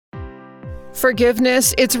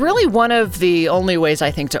Forgiveness, it's really one of the only ways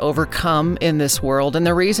I think to overcome in this world. And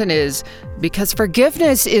the reason is because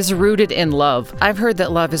forgiveness is rooted in love. I've heard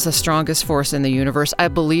that love is the strongest force in the universe. I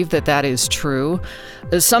believe that that is true.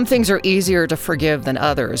 Some things are easier to forgive than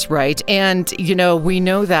others, right? And, we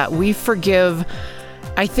know that we forgive,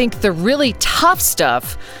 I think, the really tough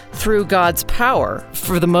stuff through God's power.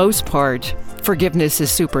 For the most part, forgiveness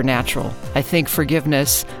is supernatural. I think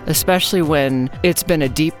forgiveness, especially when it's been a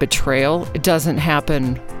deep betrayal, it doesn't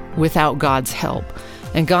happen without God's help.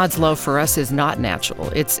 And God's love for us is not natural.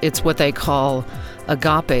 It's what they call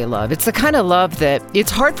agape love. It's the kind of love that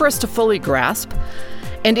it's hard for us to fully grasp.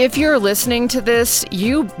 And if you're listening to this,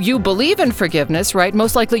 you believe in forgiveness, right?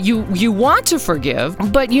 Most likely you want to forgive,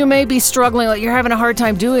 but you may be struggling, like you're having a hard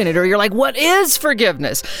time doing it, or you're like, what is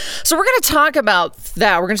forgiveness? So we're going to talk about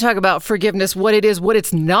that. We're going to talk about forgiveness, what it is, what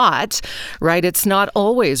it's not, right? It's not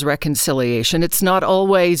always reconciliation. It's not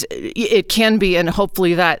always, it can be, and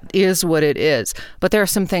hopefully that is what it is. But there are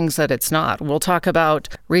some things that it's not. We'll talk about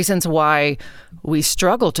reasons why we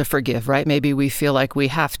struggle to forgive, right? Maybe we feel like we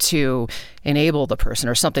have to enable the person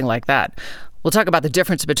or something like that. We'll talk about the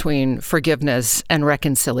difference between forgiveness and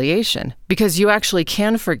reconciliation, because you actually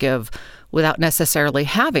can forgive without necessarily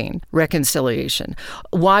having reconciliation.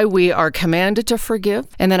 Why we are commanded to forgive,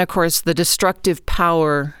 and then, of course, the destructive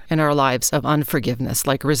power in our lives of unforgiveness,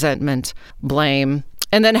 like resentment, blame,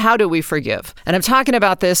 and then how do we forgive? And I'm talking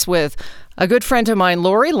about this with a good friend of mine,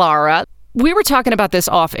 Lori Lara. We were talking about this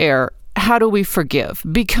off air. How do we forgive?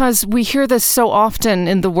 Because we hear this so often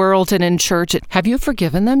in the world and in church. Have you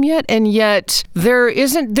forgiven them yet? And yet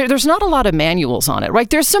there's not a lot of manuals on it, right?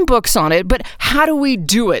 There's some books on it, but how do we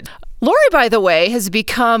do it? Lori, by the way, has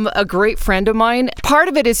become a great friend of mine. Part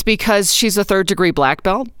of it is because she's a third-degree black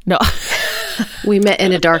belt. No. We met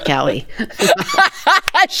in a dark alley.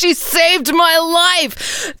 She saved my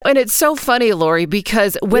life. And it's so funny, Lori,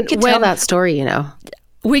 because when... We could tell that story,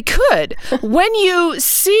 We could. When you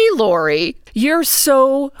see Lori, you're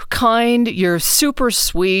so kind, you're super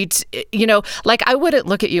sweet. Like I wouldn't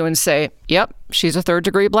look at you and say, yep, she's a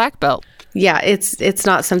third-degree black belt. Yeah, it's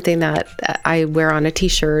not something that I wear on a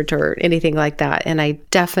t-shirt or anything like that. And I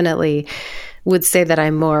definitely would say that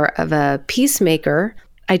I'm more of a peacemaker.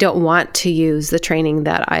 I don't want to use the training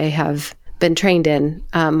that I have been trained in.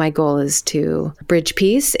 My goal is to bridge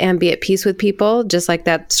peace and be at peace with people, just like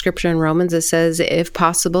that scripture in Romans that says, if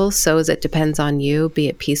possible, so as it depends on you, be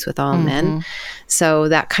at peace with all men. So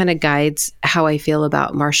that kind of guides how I feel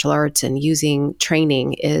about martial arts and using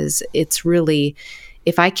training. It's really,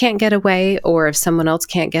 if I can't get away or if someone else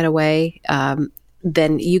can't get away,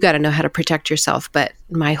 then you got to know how to protect yourself. But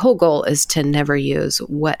my whole goal is to never use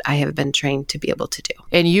what I have been trained to be able to do.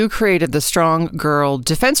 And you created the Strong Girl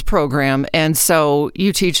Defense Program. And so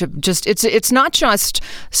you teach it's not just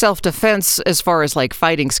self-defense as far as like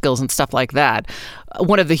fighting skills and stuff like that.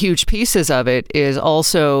 One of the huge pieces of it is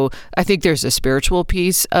also, I think there's a spiritual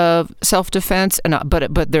piece of self-defense,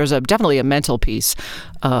 but there's definitely a mental piece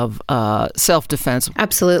of self-defense.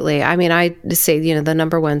 Absolutely. I mean, I say, the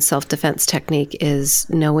number one self-defense technique is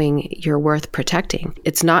knowing you're worth protecting.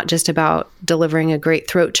 It's not just about delivering a great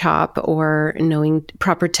throat chop or knowing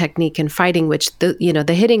proper technique in fighting, which the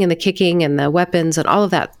hitting and the kicking and the weapons and all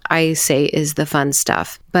of that, I say, is the fun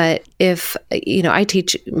stuff. But if, I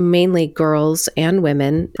teach mainly girls and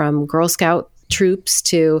women, from Girl Scout troops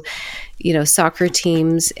to, soccer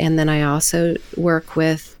teams. And then I also work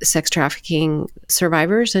with sex trafficking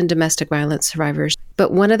survivors and domestic violence survivors.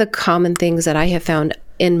 But one of the common things that I have found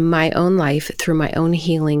in my own life through my own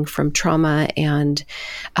healing from trauma and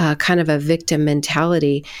kind of a victim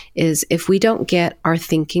mentality is if we don't get our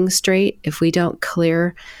thinking straight, if we don't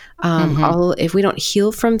clear if we don't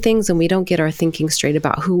heal from things and we don't get our thinking straight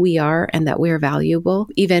about who we are and that we're valuable,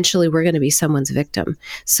 eventually we're going to be someone's victim.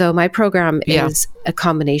 So my program is a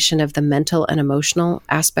combination of the mental and emotional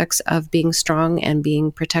aspects of being strong and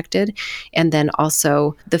being protected, and then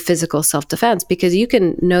also the physical self-defense, because you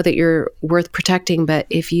can know that you're worth protecting, but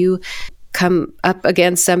if you come up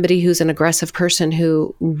against somebody who's an aggressive person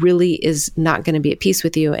who really is not going to be at peace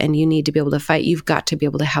with you and you need to be able to fight, you've got to be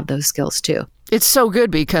able to have those skills too. It's so good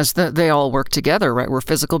because they all work together, right? We're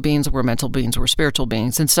physical beings, we're mental beings, we're spiritual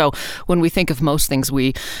beings. And so when we think of most things,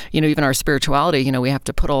 we, even our spirituality, we have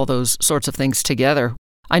to put all those sorts of things together.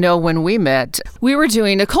 I know when we met, we were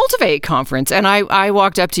doing a Cultivate conference, and I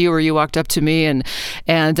walked up to you or you walked up to me,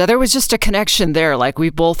 and there was just a connection there. Like, we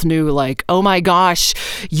both knew, like, oh my gosh,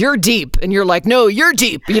 you're deep. And you're like, no, you're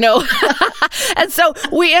deep, you know? And so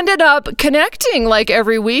we ended up connecting like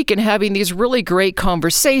every week and having these really great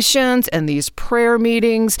conversations and these prayer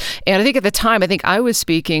meetings. And I think at the time, I was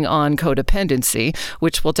speaking on codependency,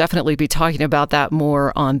 which we'll definitely be talking about that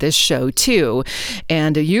more on this show too.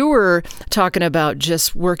 And you were talking about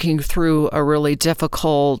just working through a really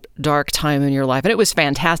difficult, dark time in your life. And it was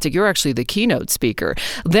fantastic. You're actually the keynote speaker.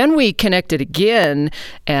 Then we connected again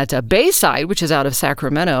at Bayside, which is out of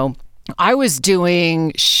Sacramento. I was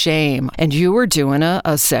doing shame, and you were doing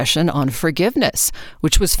a session on forgiveness,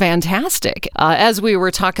 which was fantastic. As we were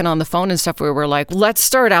talking on the phone and stuff, we were like, let's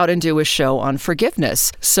start out and do a show on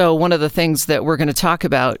forgiveness. So one of the things that we're going to talk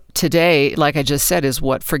about today, like I just said, is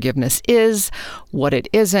what forgiveness is, what it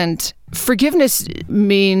isn't. Forgiveness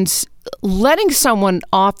means letting someone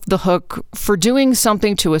off the hook for doing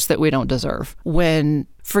something to us that we don't deserve. When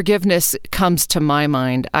forgiveness comes to my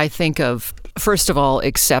mind, I think of, first of all,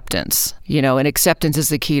 acceptance. You know, and acceptance is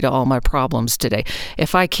the key to all my problems today.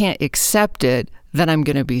 If I can't accept it, then I'm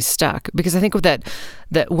going to be stuck. Because I think with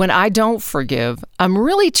that when I don't forgive, I'm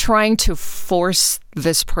really trying to force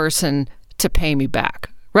this person to pay me back.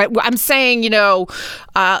 Right. I'm saying, you know,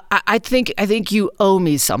 I think you owe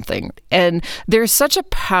me something. And there's such a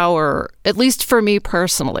power, at least for me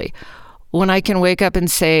personally, when I can wake up and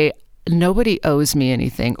say, nobody owes me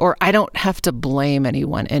anything, or I don't have to blame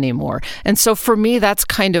anyone anymore. And so for me, that's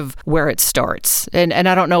kind of where it starts. And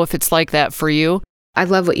I don't know if it's like that for you. I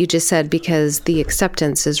love what you just said, because the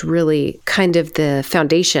acceptance is really kind of the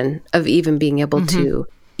foundation of even being able to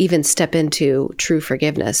even step into true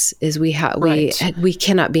forgiveness. Is we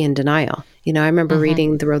cannot be in denial. You know, I remember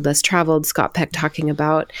reading The Road Less Traveled, Scott Peck talking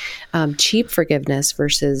about cheap forgiveness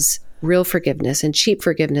versus real forgiveness. And cheap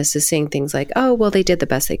forgiveness is saying things like, oh, well, they did the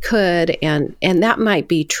best they could. And that might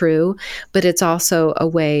be true, but it's also a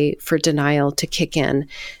way for denial to kick in,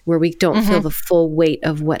 where we don't feel the full weight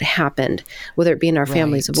of what happened, whether it be in our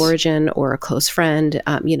families of origin or a close friend.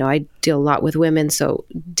 You know, I deal a lot with women. So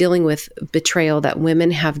dealing with betrayal that women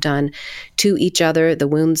have done to each other, the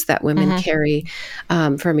wounds that women carry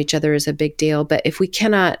from each other is a big deal. But if we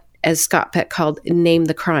cannot, as Scott Peck called, name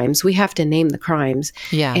the crimes, we have to name the crimes.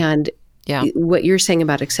 Yeah. And what you're saying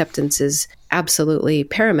about acceptance is absolutely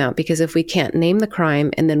paramount, because if we can't name the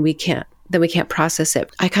crime and then we can't process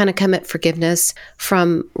it. I kind of come at forgiveness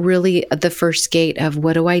from really the first gate of,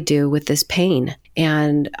 what do I do with this pain?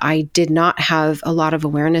 And I did not have a lot of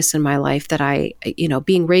awareness in my life that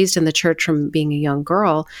being raised in the church from being a young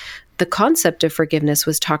girl, the concept of forgiveness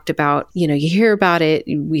was talked about. You know, you hear about it,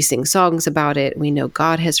 we sing songs about it, we know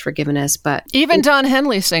God has forgiven us, but even Don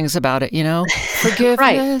Henley sings about it, you know,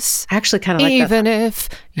 forgiveness. Right. I actually kind of like even that. If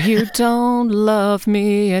you don't love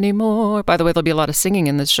me anymore. By the way, there'll be a lot of singing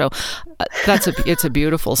in this show. It's a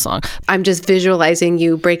beautiful song. I'm just visualizing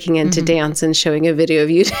you breaking into dance and showing a video of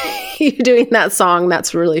you doing that song.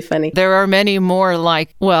 That's really funny. There are many more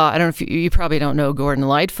like, well, I don't know if you probably don't know Gordon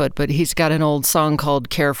Lightfoot, but he's got an old song called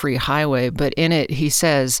Carefree Highway. But in it, he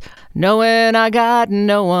says, knowing I got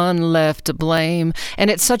no one left to blame. And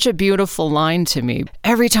it's such a beautiful line to me.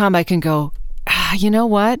 Every time I can go, you know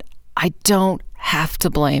what? I don't have to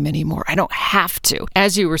blame anymore. I don't have to.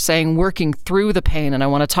 As you were saying, working through the pain, and I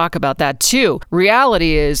want to talk about that too.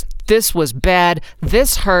 Reality is, this was bad,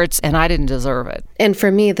 this hurts, and I didn't deserve it. And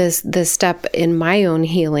for me, the step in my own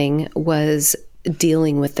healing was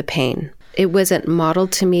dealing with the pain. It wasn't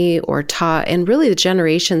modeled to me or taught. And really the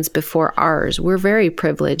generations before ours, we're very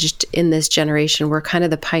privileged in this generation. We're kind of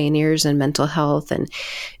the pioneers in mental health and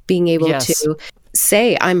being able to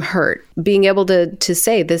say, I'm hurt, being able to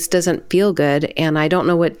say, this doesn't feel good, and I don't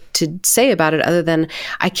know what to say about it other than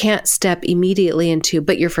I can't step immediately into,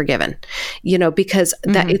 but you're forgiven, you know, because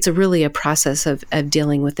that it's really a process of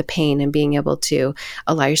dealing with the pain and being able to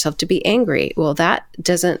allow yourself to be angry. Well, that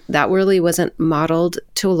really wasn't modeled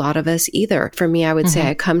to a lot of us either. For me, I would say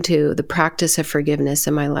I come to the practice of forgiveness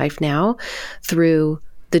in my life now through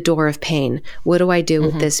the door of pain. What do I do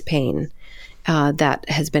with this pain that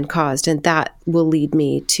has been caused? And that will lead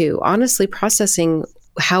me to honestly processing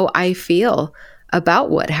how I feel about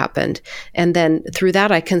what happened. And then through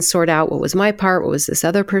that, I can sort out what was my part, what was this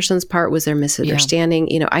other person's part, was there misunderstanding?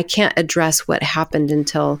 You know, I can't address what happened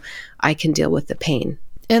until I can deal with the pain.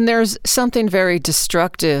 And there's something very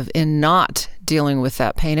destructive in not dealing with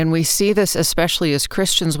that pain. And we see this, especially as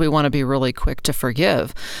Christians, we want to be really quick to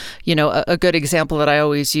forgive. You know, a good example that I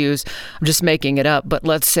always use, I'm just making it up, but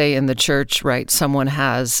let's say in the church, right, someone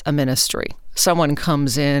has a ministry someone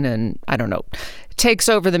comes in and, I don't know, takes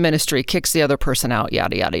over the ministry, kicks the other person out,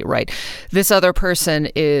 yada, yada, right? This other person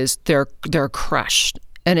they're crushed.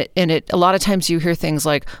 And it a lot of times you hear things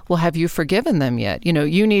like, well, have you forgiven them yet?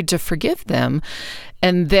 You need to forgive them.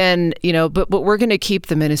 And then, but we're going to keep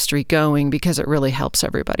the ministry going because it really helps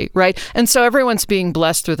everybody, right? And so everyone's being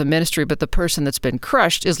blessed through the ministry, but the person that's been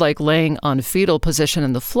crushed is like laying on fetal position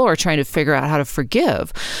in the floor trying to figure out how to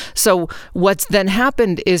forgive. So what's then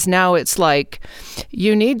happened is now it's like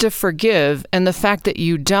you need to forgive, and the fact that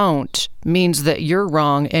you don't means that you're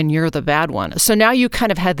wrong and you're the bad one. So now you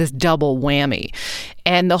kind of had this double whammy.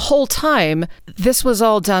 And the whole time, this was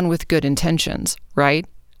all done with good intentions, right?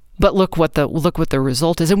 But look what the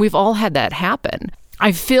result is. And we've all had that happen.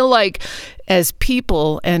 I feel like as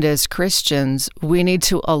people and as Christians, we need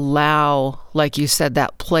to allow, like you said,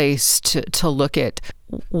 that place to look at,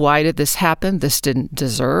 why did this happen? This didn't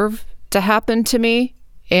deserve to happen to me.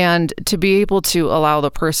 And to be able to allow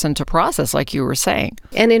the person to process, like you were saying.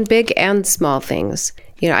 And in big and small things.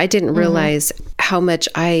 I didn't realize how much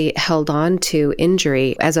I held on to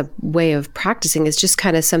injury as a way of practicing. It's just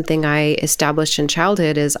kind of something I established in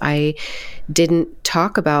childhood, is I didn't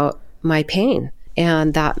talk about my pain.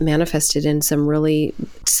 And that manifested in some really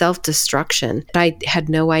self-destruction. I had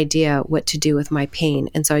no idea what to do with my pain.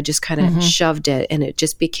 And so I just kind of shoved it, and it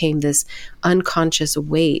just became this unconscious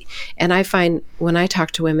weight. And I find when I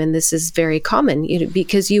talk to women, this is very common,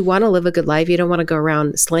 because you want to live a good life. You don't want to go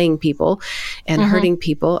around slaying people and hurting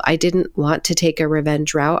people. I didn't want to take a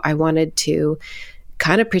revenge route. I wanted to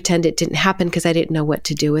kind of pretend it didn't happen because I didn't know what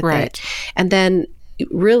to do with it. And then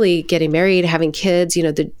really getting married, having kids,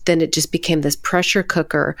 then it just became this pressure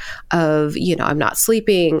cooker of, I'm not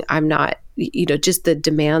sleeping, I'm not, just the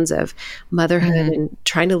demands of motherhood and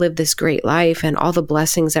trying to live this great life and all the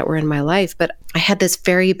blessings that were in my life. But I had this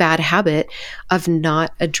very bad habit of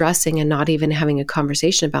not addressing and not even having a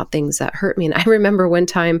conversation about things that hurt me. And I remember one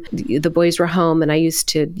time the boys were home and I used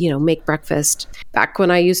to, make breakfast back when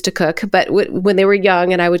I used to cook, but when they were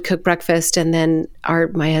young, and I would cook breakfast, and then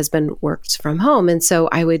my husband worked from home. And so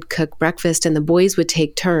I would cook breakfast and the boys would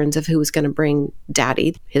take turns of who was going to bring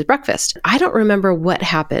daddy his breakfast. I don't remember what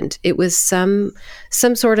happened. It was some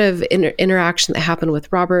sort of interaction that happened with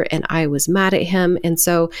Robert, and I was mad at him. And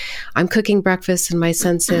so I'm cooking breakfast and my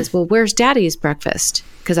son says, well, where's daddy's breakfast?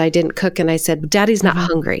 Because I didn't cook. And I said, daddy's not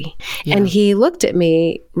hungry. Yeah. And he looked at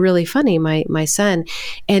me really funny, my son.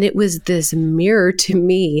 And it was this mirror to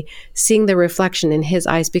me, seeing the reflection in his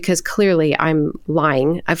eyes, because clearly I'm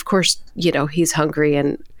lying. Of course, he's hungry,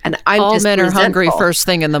 and I'm all just men resentful. Are hungry first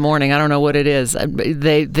thing in the morning. I don't know what it is.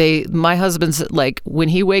 My husband's like, when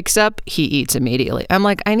he wakes up, he eats immediately. I'm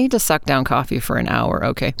like, I need to suck down coffee for an hour.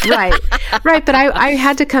 Okay. Right. But I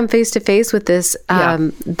had to come face to face with this,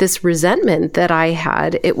 this resentment that I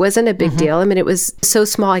had. It wasn't a big deal. I mean, it was so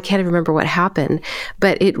small, I can't even remember what happened,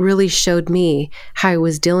 but it really showed me how I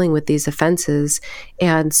was dealing with these offenses.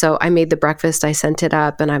 And so I made the breakfast, I sent it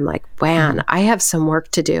up, and I'm like, man, I have some work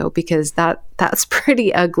to do, because that's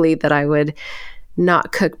pretty ugly that I would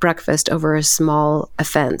not cook breakfast over a small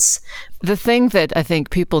offense. The thing that I think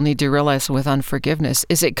people need to realize with unforgiveness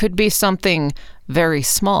is it could be something very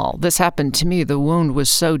small. This happened to me. The wound was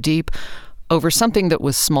so deep over something that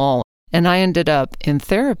was small. And I ended up in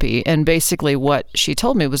therapy. And basically what she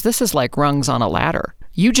told me was, this is like rungs on a ladder.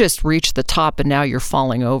 You just reached the top and now you're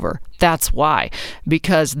falling over. That's why.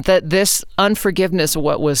 Because this unforgiveness,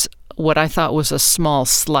 what I thought was a small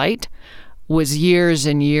slight, was years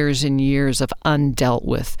and years and years of undealt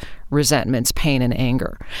with resentments, pain, and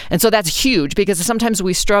anger. And so that's huge, because sometimes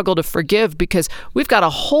we struggle to forgive because we've got a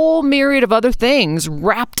whole myriad of other things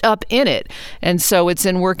wrapped up in it. And so it's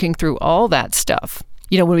in working through all that stuff,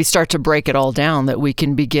 when we start to break it all down, that we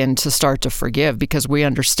can begin to start to forgive, because we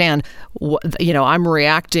understand, I'm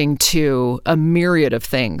reacting to a myriad of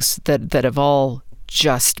things that have all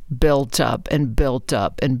just built up and built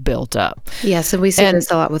up and built up. Yes, and we see this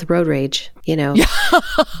a lot with road rage,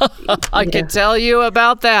 I can tell you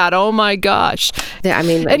about that. Oh my gosh. Yeah, I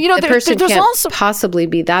mean, and the person can't possibly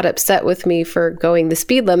be that upset with me for going the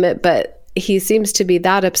speed limit, but he seems to be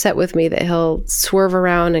that upset with me that he'll swerve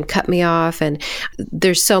around and cut me off. And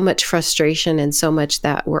there's so much frustration and so much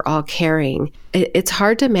that we're all carrying. It's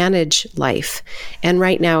hard to manage life. And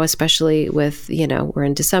right now, especially with, we're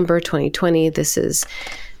in December 2020, this is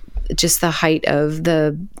just the height of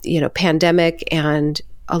the, pandemic and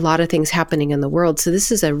a lot of things happening in the world. So this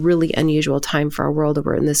is a really unusual time for our world,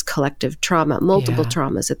 where we're in this collective trauma, multiple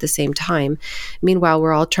traumas at the same time. Meanwhile,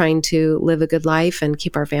 we're all trying to live a good life and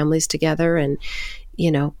keep our families together. And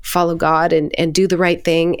follow God and do the right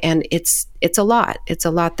thing. And it's a lot. It's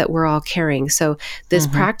a lot that we're all carrying. So this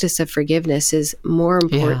practice of forgiveness is more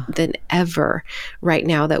important than ever right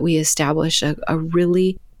now, that we establish a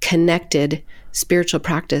really connected spiritual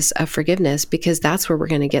practice of forgiveness, because that's where we're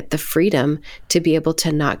going to get the freedom to be able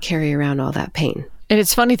to not carry around all that pain. And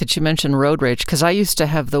it's funny that you mentioned road rage, because I used to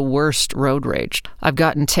have the worst road rage. I've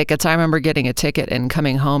gotten tickets. I remember getting a ticket and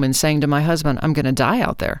coming home and saying to my husband, I'm going to die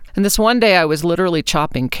out there. And this one day I was literally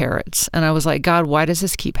chopping carrots. And I was like, God, why does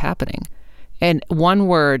this keep happening? And one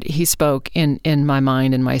word he spoke in my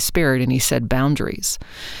mind and my spirit, and he said boundaries.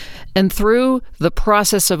 And through the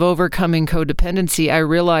process of overcoming codependency, I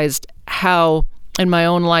realized how in my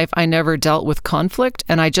own life, I never dealt with conflict,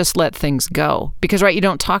 and I just let things go because, right, you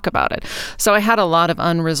don't talk about it. So I had a lot of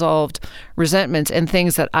unresolved resentments and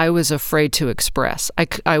things that I was afraid to express.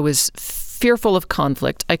 I was fearful of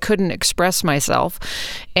conflict. I couldn't express myself,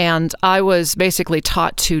 and I was basically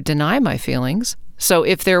taught to deny my feelings. So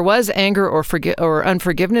if there was anger or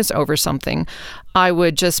unforgiveness over something, I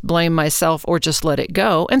would just blame myself or just let it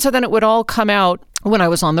go. And so then it would all come out when I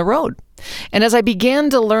was on the road. And as I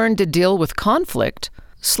began to learn to deal with conflict,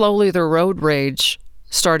 slowly the road rage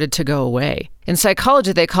started to go away. In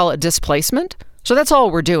psychology, they call it displacement. So that's all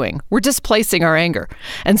we're doing. We're displacing our anger.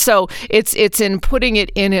 And so it's in putting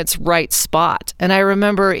it in its right spot. And I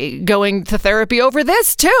remember going to therapy over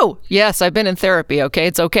this too. Yes, I've been in therapy. Okay,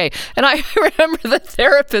 it's okay. And I remember the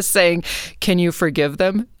therapist saying, "Can you forgive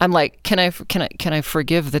them?" I'm like, "Can I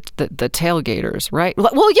forgive the tailgaters?" Right?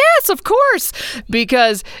 Well, yes, of course,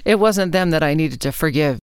 because it wasn't them that I needed to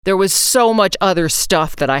forgive. There was so much other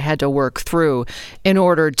stuff that I had to work through in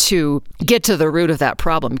order to get to the root of that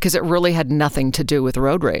problem, because it really had nothing to do with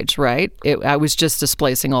road rage, right? I was just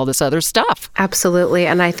displacing all this other stuff. Absolutely.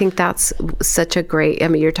 And I think that's such a great,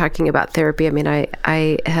 you're talking about therapy.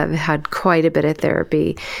 I have had quite a bit of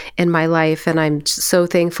therapy in my life, and I'm so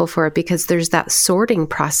thankful for it, because there's that sorting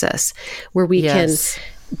process where we can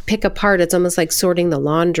pick apart. It's almost like sorting the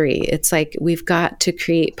laundry. It's like we've got to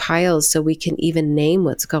create piles so we can even name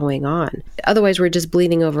what's going on. Otherwise, we're just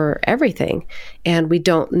bleeding over everything, and we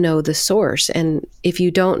don't know the source. And if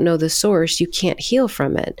you don't know the source, you can't heal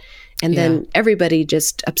from it. And then everybody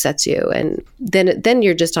just upsets you. And then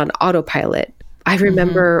you're just on autopilot. I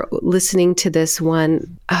remember listening to this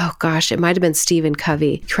one, oh gosh, it might have been Stephen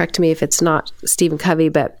Covey. Correct me if it's not Stephen Covey,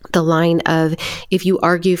 but the line of, if you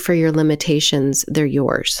argue for your limitations, they're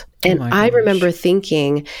yours. And I remember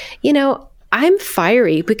thinking, I'm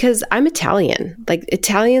fiery because I'm Italian. Like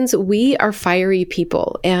Italians, we are fiery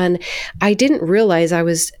people. And I didn't realize I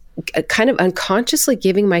was kind of unconsciously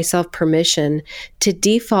giving myself permission to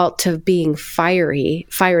default to being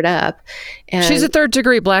fired up. And she's a 3rd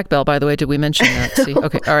degree black belt, by the way. Did we mention that? See?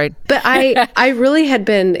 Okay. All right. But I really had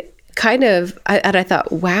been and I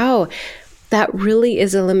thought, wow, that really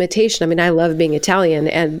is a limitation. I love being Italian,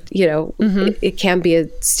 and, it can be a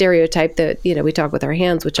stereotype that, we talk with our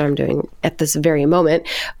hands, which I'm doing at this very moment.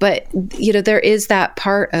 But, there is that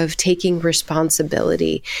part of taking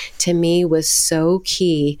responsibility, to me, was so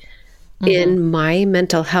key in my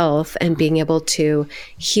mental health and being able to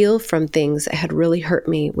heal from things that had really hurt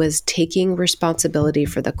me, was taking responsibility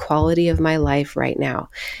for the quality of my life right now.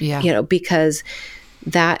 Yeah. Because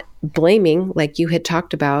that blaming, like you had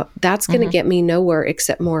talked about, that's going to get me nowhere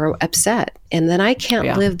except more upset. And then I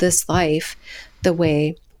can't live this life the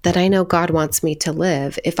way that I know God wants me to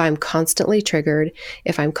live if I'm constantly triggered,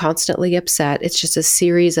 if I'm constantly upset. It's just a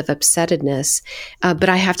series of upsettedness. But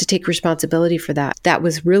I have to take responsibility for that. That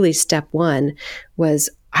was really step one, was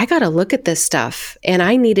I got to look at this stuff, and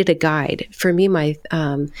I needed a guide. For me, my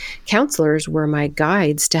counselors were my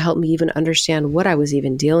guides to help me even understand what I was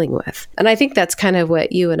even dealing with. And I think that's kind of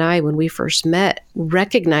what you and I, when we first met,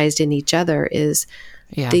 recognized in each other is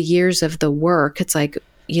the years of the work. It's like,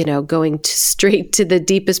 going straight to the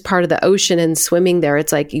deepest part of the ocean and swimming there.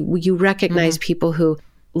 It's like you recognize people who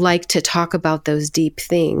like to talk about those deep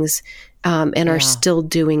things and are still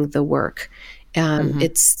doing the work.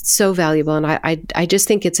 It's so valuable. And I just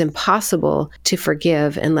think it's impossible to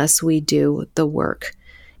forgive unless we do the work.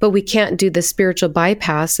 But we can't do the spiritual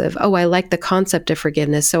bypass of, I like the concept of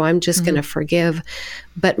forgiveness, so I'm just going to forgive.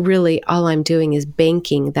 But really, all I'm doing is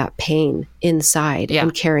banking that pain inside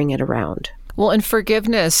and carrying it around. Well, in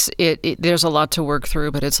forgiveness, there's a lot to work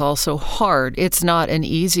through, but it's also hard. It's not an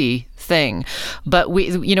easy thing. But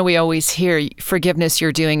we always hear forgiveness,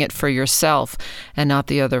 you're doing it for yourself and not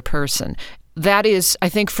the other person. That is, I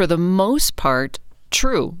think, for the most part,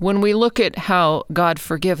 true. When we look at how God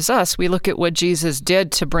forgives us, we look at what Jesus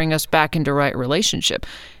did to bring us back into right relationship.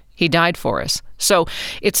 He died for us. So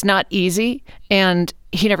it's not easy, and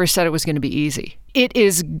he never said it was going to be easy. it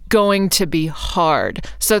is going to be hard.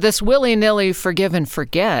 So this willy-nilly forgive and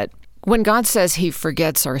forget, when God says he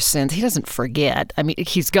forgets our sins, he doesn't forget. I mean,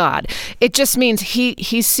 he's God. It just means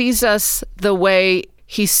he sees us the way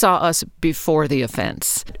he saw us before the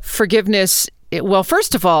offense. Forgiveness, well,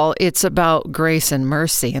 first of all, it's about grace and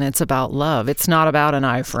mercy, and it's about love. It's not about an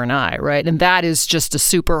eye for an eye, right? And that is just a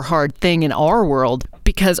super hard thing in our world,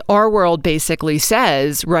 because our world basically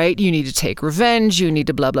says, right, you need to take revenge, you need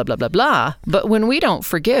to blah, blah, blah, blah, blah. But when we don't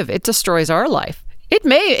forgive, it destroys our life. It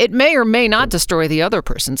may or may not destroy the other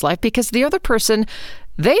person's life, because the other person,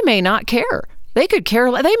 they may not care. They could care.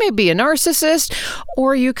 They may be a narcissist,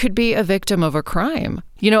 or you could be a victim of a crime.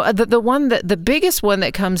 You know, the biggest one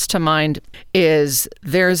that comes to mind is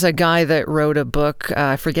there's a guy that wrote a book.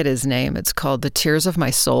 I forget his name. It's called The Tears of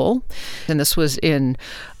My Soul, and this was during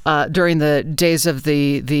the days of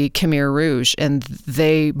the Khmer Rouge, and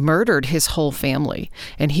they murdered his whole family,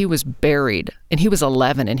 and he was buried. And he was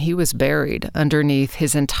 11, and he was buried underneath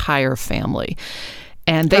his entire family,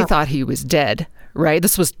 and they thought he was dead. Right?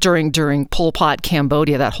 This was during Pol Pot,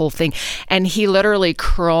 Cambodia, that whole thing. And he literally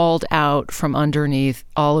crawled out from underneath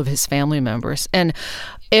all of his family members. And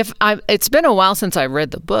it's been a while since I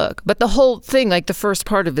read the book, but the whole thing, like the first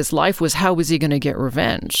part of his life, was how was he going to get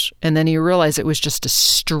revenge? And then he realized it was just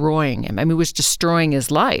destroying him. I mean, it was destroying his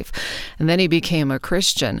life. And then he became a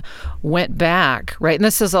Christian, went back, right? And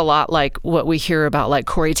this is a lot like what we hear about, like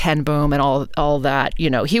Corrie ten Boom and all that. You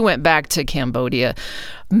know, he went back to Cambodia,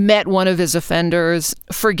 met one of his offenders,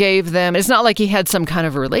 forgave them. It's not like he had some kind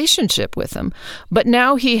of relationship with them, but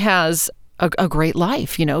now he has a great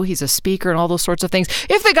life. You know, he's a speaker and all those sorts of things.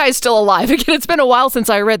 If the guy's still alive, again, it's been a while since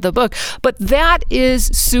I read the book, but that is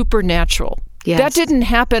supernatural. Yes. That didn't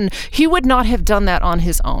happen. He would not have done that on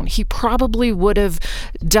his own. He probably would have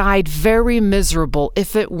died very miserable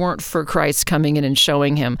if it weren't for Christ coming in and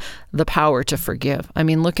showing him the power to forgive. I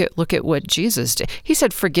mean, look at what Jesus did. He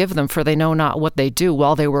said, "Forgive them, for they know not what they do,"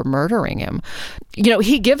 while they were murdering him. You know,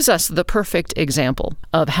 he gives us the perfect example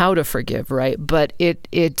of how to forgive, right? But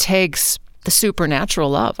it takes the supernatural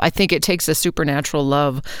love. I think it takes the supernatural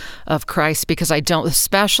love of Christ, because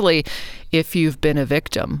especially if you've been a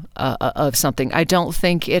victim of something, I don't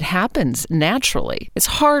think it happens naturally. It's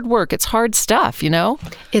hard work. It's hard stuff, you know?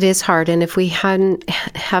 It is hard. And if we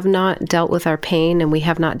have not dealt with our pain, and we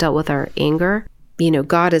have not dealt with our anger, you know,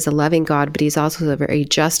 God is a loving God, but he's also a very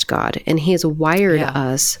just God, and he has wired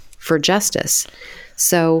us for justice.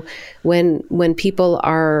 So when people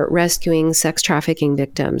are rescuing sex trafficking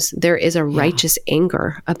victims, there is a righteous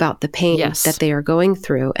anger about the pain that they are going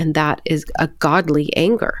through, and that is a godly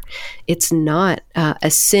anger. It's not a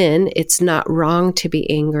sin. It's not wrong to be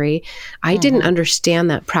angry. I didn't understand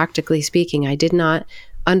that, practically speaking. I did not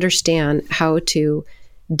understand how to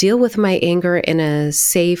deal with my anger in a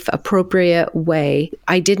safe, appropriate way.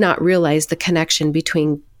 I did not realize the connection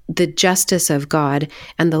between the justice of God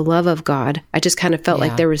and the love of God. I just kind of felt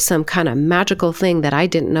like there was some kind of magical thing that I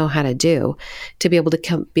didn't know how to do to be able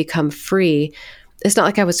to become free. It's not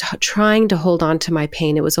like I was trying to hold on to my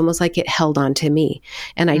pain. It was almost like it held on to me,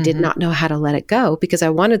 and I did not know how to let it go, because I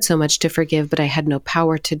wanted so much to forgive, but I had no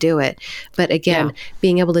power to do it. But again,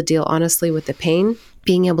 being able to deal honestly with the pain,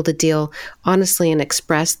 being able to deal honestly and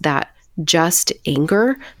express that just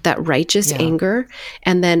anger, that righteous anger,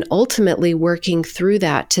 and then ultimately working through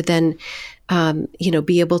that to then,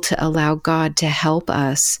 be able to allow God to help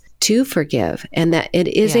us to forgive, and that it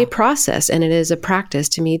is a process and it is a practice.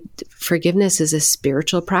 To me, forgiveness is a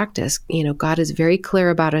spiritual practice. You know, God is very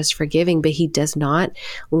clear about us forgiving, but he does not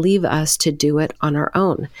leave us to do it on our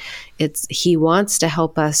own. He wants to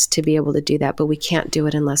help us to be able to do that, but we can't do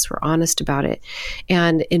it unless we're honest about it.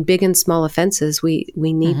 And in big and small offenses, we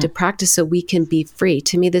need to practice so we can be free.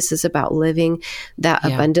 To me, this is about living that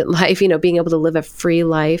abundant life, you know, being able to live a free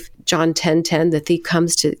life. John 10:10, the thief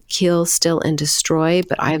comes to kill, steal, and destroy,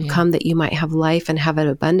 but I have come that you might have life and have it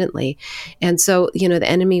abundantly. And so, you know, the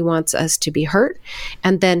enemy wants us to be hurt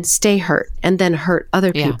and then stay hurt and then hurt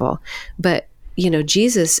other people. But, you know,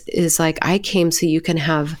 Jesus is like, I came so you can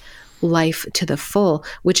have life to the full,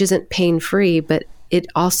 which isn't pain-free, but it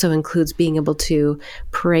also includes being able to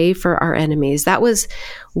pray for our enemies. That was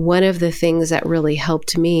one of the things that really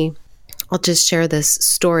helped me. I'll just share this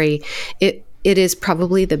story. It is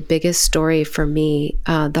probably the biggest story for me,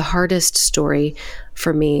 the hardest story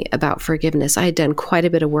for me about forgiveness. I had done quite a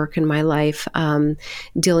bit of work in my life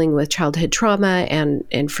dealing with childhood trauma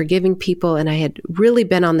and forgiving people. And I had really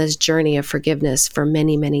been on this journey of forgiveness for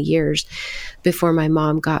many, many years before my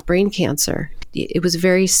mom got brain cancer. it was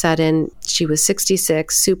very sudden. She was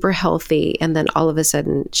 66, super healthy. And then all of a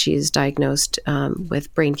sudden she's diagnosed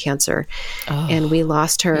with brain cancer. And we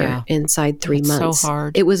lost her inside 3 months. So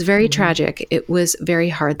hard. It was very tragic. It was very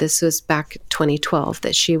hard. This was back 2012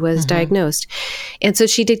 that she was diagnosed. And so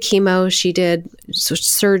she did chemo, she did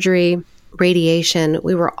surgery, radiation.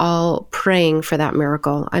 We were all praying for that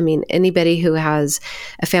miracle. I mean, anybody who has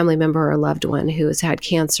a family member or a loved one who has had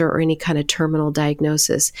cancer or any kind of terminal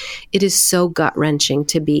diagnosis, it is so gut-wrenching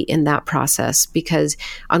to be in that process, because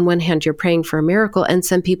on one hand, you're praying for a miracle and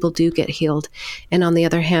some people do get healed. And on the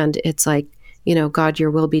other hand, it's like, God,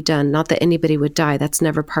 your will be done. Not that anybody would die. That's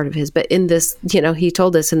never part of his. But in this, he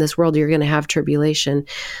told us in this world, you're going to have tribulation,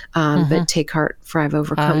 but take heart, for I've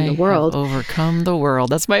overcome the world. Overcome the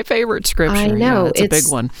world. That's my favorite scripture. I know. It's a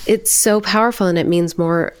big one. It's so powerful, and it means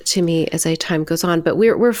more to me as time goes on. But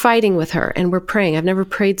we're fighting with her and we're praying. I've never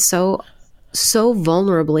prayed so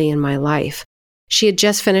vulnerably in my life. She had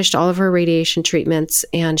just finished all of her radiation treatments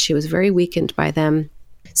and she was very weakened by them.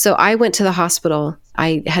 So I went to the hospital.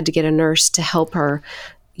 I had to get a nurse to help her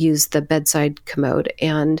use the bedside commode.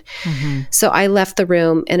 And so I left the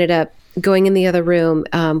room, ended up going in the other room,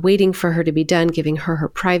 waiting for her to be done, giving her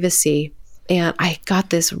privacy. And I got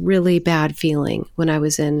this really bad feeling when I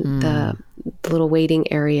was in the little waiting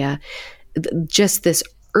area, just this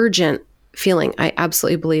urgent feeling. I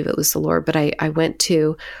absolutely believe it was the Lord, but I went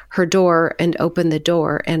to her door and opened the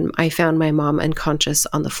door, and I found my mom unconscious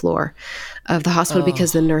on the floor of the hospital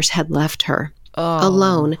because the nurse had left her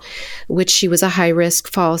alone, which she was a high risk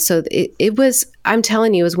fall. So it was, I'm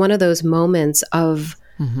telling you, it was one of those moments of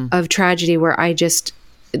tragedy where I just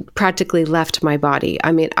practically left my body.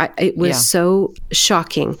 I mean, it was so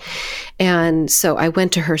shocking. And so I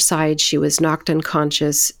went to her side. She was knocked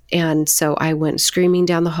unconscious. And so I went screaming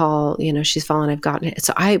down the hall, she's fallen, I've gotten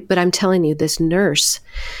it. But I'm telling you, this nurse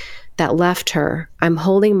that left her, I'm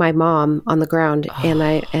holding my mom on the ground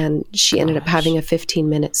and she ended up having a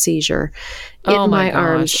 15-minute seizure in my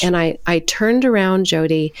arms. And I turned around,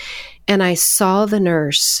 Jody, and I saw the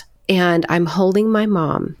nurse, and I'm holding my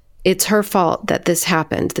mom. It's her fault that this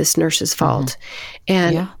happened, this nurse's fault.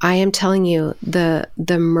 And I am telling you, the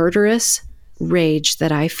murderous rage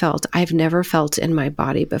that I felt, I've never felt in my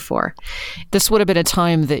body before. This would have been a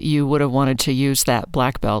time that you would have wanted to use that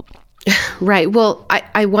black belt. Right. Well,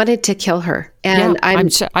 I wanted to kill her. And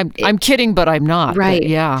I'm kidding, but I'm not. Right.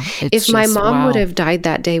 But if my mom would have died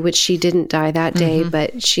that day, which she didn't die that day,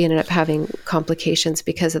 but she ended up having complications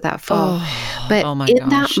because of that fall. But in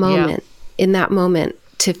that moment,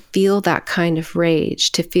 to feel that kind of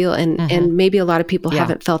rage, to feel, and maybe a lot of people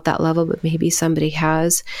haven't felt that level, but maybe somebody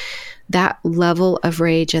has, that level of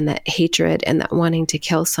rage and that hatred and that wanting to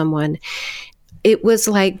kill someone. It was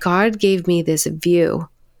like God gave me this view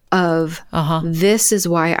of this is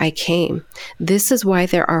why I came. This is why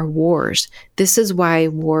there are wars. This is why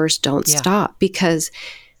wars don't stop. Because,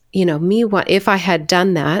 if I had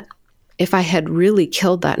done that, if I had really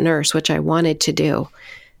killed that nurse, which I wanted to do,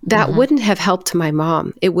 that wouldn't have helped my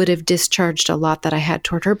mom. It would have discharged a lot that I had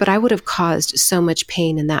toward her, but I would have caused so much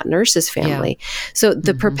pain in that nurse's family. So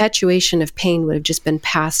the perpetuation of pain would have just been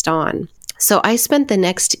passed on. So I spent the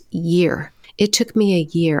next year. It took me a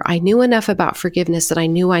year. I knew enough about forgiveness that I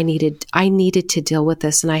knew I needed to deal with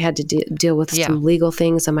this, and I had to deal with some legal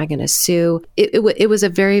things. Am I going to sue? It was a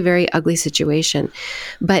very, very ugly situation.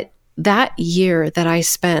 But that year that I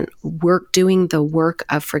spent doing the work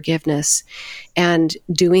of forgiveness and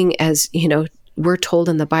doing, as we're told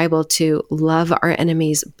in the Bible, to love our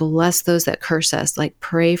enemies, bless those that curse us, like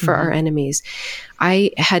pray for our enemies.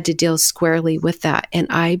 I had to deal squarely with that. And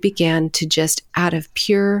I began to just, out of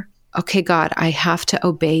pure, okay, God, I have to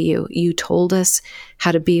obey you. You told us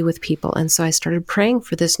how to be with people. And so I started praying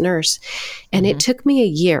for this nurse, and it took me a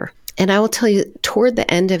year. And I will tell you, toward the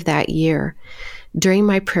end of that year, during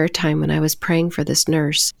my prayer time when I was praying for this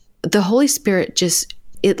nurse, the Holy Spirit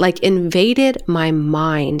it like invaded my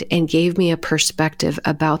mind and gave me a perspective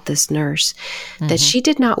about this nurse, that she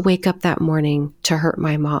did not wake up that morning to hurt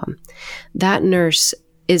my mom. That nurse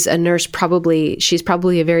is a nurse, she's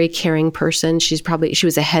probably a very caring person. She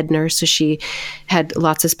was a head nurse, so she had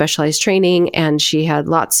lots of specialized training and she had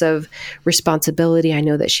lots of responsibility. I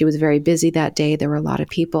know that she was very busy that day. There were a lot of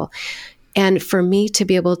people. And for me to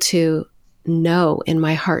be able to know in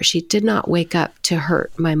my heart, she did not wake up to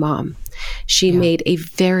hurt my mom. She made a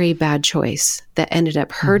very bad choice that ended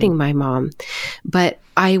up hurting my mom. But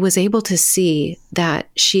I was able to see that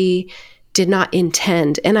she did not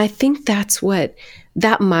intend. And I think that's what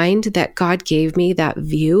that mind that God gave me, that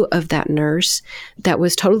view of that nurse, that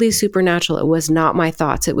was totally supernatural. It was not my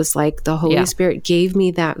thoughts. It was like the Holy Spirit gave me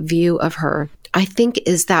that view of her. I think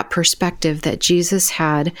is that perspective that Jesus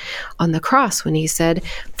had on the cross when he said,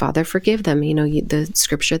 Father, forgive them. The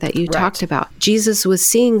scripture that you talked about. Jesus was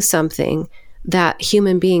seeing something that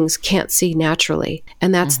human beings can't see naturally.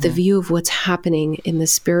 And that's the view of what's happening in the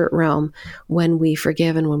spirit realm when we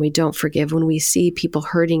forgive and when we don't forgive, when we see people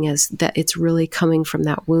hurting us, that it's really coming from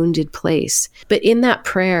that wounded place. But in that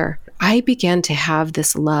prayer, I began to have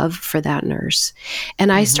this love for that nurse.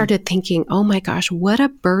 And I started thinking, oh my gosh, what a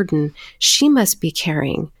burden she must be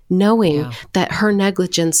carrying, knowing that her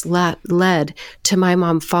negligence led to my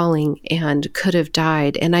mom falling and could have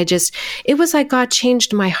died. And it was like God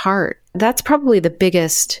changed my heart. That's probably the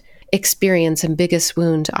biggest experience and biggest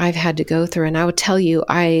wound I've had to go through. And I would tell you,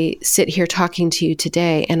 I sit here talking to you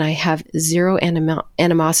today and I have zero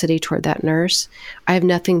animosity toward that nurse. I have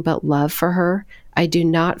nothing but love for her. I do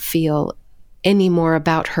not feel any more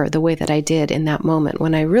about her the way that I did in that moment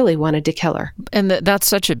when I really wanted to kill her. And that's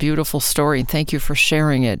such a beautiful story. Thank you for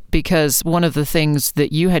sharing it, because one of the things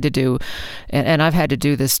that you had to do, and I've had to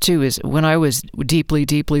do this too, is when I was deeply,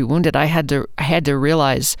 deeply wounded, I had to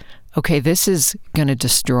realize, okay, this is going to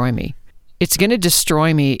destroy me. It's going to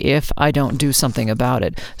destroy me if I don't do something about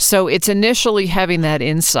it. So it's initially having that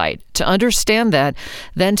insight to understand that,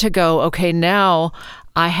 then to go, okay, now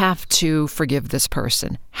I have to forgive this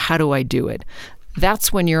person. How do I do it?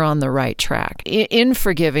 That's when you're on the right track. In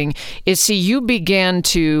forgiving you began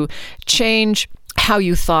to change how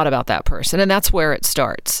you thought about that person. And that's where it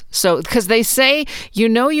starts. So, because they say,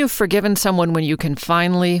 you've forgiven someone when you can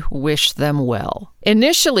finally wish them well.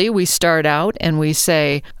 Initially, we start out and we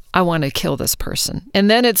say, I want to kill this person.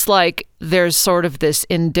 And then it's like there's sort of this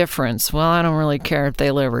indifference. Well, I don't really care if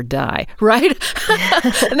they live or die, right?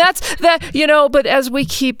 And that's that, but as we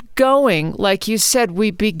keep going, like you said,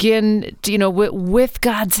 we begin, with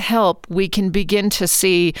God's help, we can begin to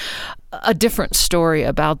see a different story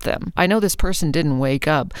about them. I know this person didn't wake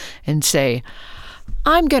up and say,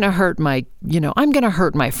 I'm going to hurt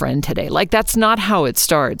my friend today. Like, that's not how it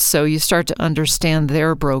starts. So you start to understand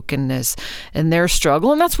their brokenness and their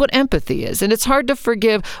struggle. And that's what empathy is. And it's hard to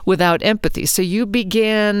forgive without empathy. So you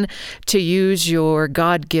began to use your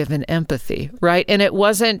God-given empathy, right? And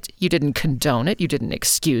you didn't condone it. You didn't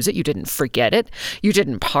excuse it. You didn't forget it. You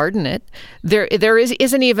didn't pardon it. There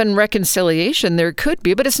isn't even reconciliation. There could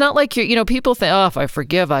be, but it's not like people think, oh, if I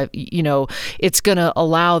forgive, it's going to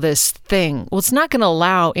allow this thing. Well, it's not going to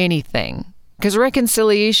allow anything, because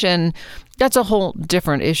reconciliation, that's a whole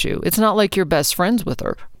different issue. It's not like you're best friends with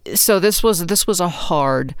her. So this was a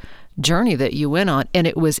hard journey that you went on, and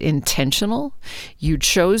it was intentional. You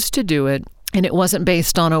chose to do it, and it wasn't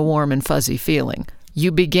based on a warm and fuzzy feeling.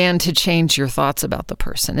 You began to change your thoughts about the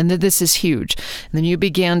person, and this is huge. And then you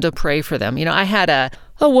began to pray for them. I had a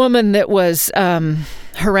woman that was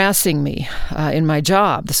harassing me in my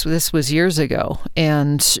job. This was years ago,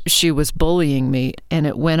 and she was bullying me, and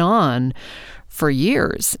it went on for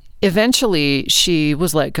years. Eventually, she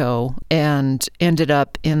was let go and ended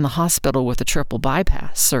up in the hospital with a triple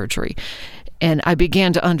bypass surgery. And I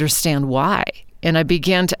began to understand why. And I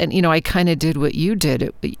began to, I kind of did what you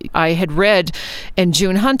did. I had read, and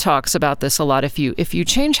June Hunt talks about this a lot. If you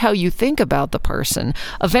change how you think about the person,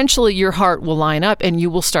 eventually your heart will line up and you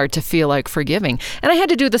will start to feel like forgiving. And I had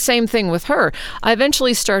to do the same thing with her. I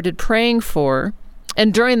eventually started praying for her.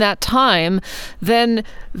 And during that time, then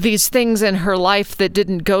these things in her life that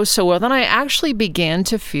didn't go so well, then I actually began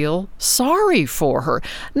to feel sorry for her.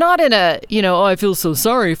 Not in a, I feel so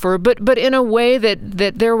sorry for her, but in a way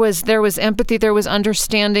that there was empathy, there was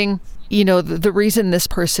understanding. The reason this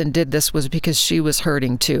person did this was because she was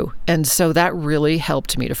hurting too. And so that really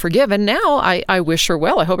helped me to forgive. And now I wish her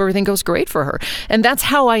well. I hope everything goes great for her. And that's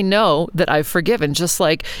how I know that I've forgiven, just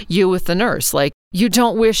like you with the nurse. Like, you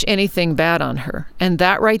don't wish anything bad on her. And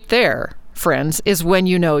that right there, friends, is when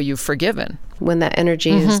you know you've forgiven. When that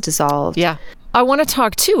energy is dissolved. Yeah. I want to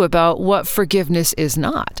talk too about what forgiveness is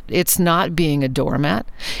not. It's not being a doormat.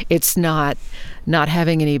 It's not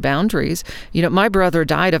having any boundaries. My brother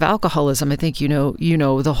died of alcoholism. I think you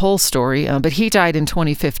know the whole story, but he died in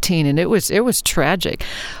 2015, and it was tragic.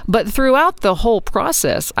 But throughout the whole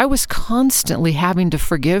process, I was constantly having to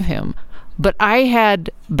forgive him. But I had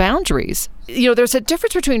boundaries. There's a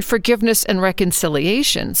difference between forgiveness and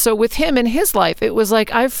reconciliation. So with him in his life, it was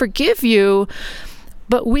like, I forgive you,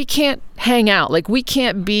 but we can't hang out. Like, we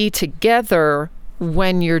can't be together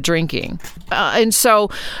when you're drinking. And so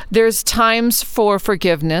there's times for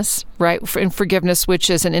forgiveness, right? And forgiveness, which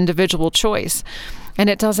is an individual choice. And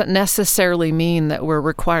it doesn't necessarily mean that we're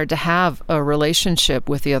required to have a relationship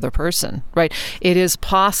with the other person, right? It is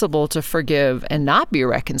possible to forgive and not be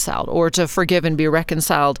reconciled, or to forgive and be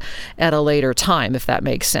reconciled at a later time, if that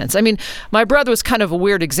makes sense. I mean, my brother was kind of a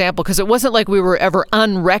weird example because it wasn't like we were ever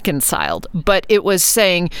unreconciled, but it was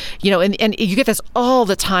saying, and you get this all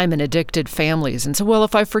the time in addicted families. And so, well,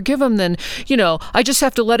 if I forgive him, then, I just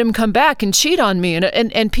have to let him come back and cheat on me.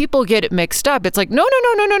 And people get it mixed up. It's like, no.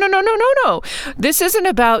 This isn't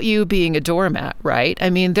about you being a doormat, right? I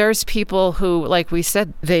mean, there's people who, like we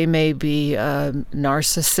said, they may be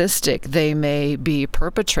narcissistic, they may be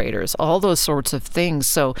perpetrators, all those sorts of things.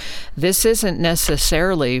 So this isn't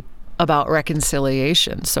necessarily about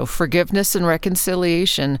reconciliation. So forgiveness and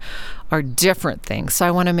reconciliation are different things. So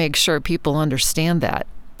I want to make sure people understand that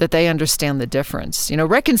they understand the difference.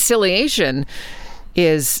 Reconciliation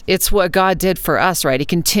it's what God did for us, right? He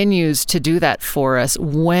continues to do that for us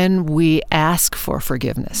when we ask for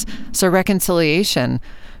forgiveness. So reconciliation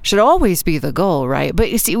should always be the goal, right? But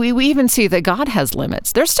you see, we even see that God has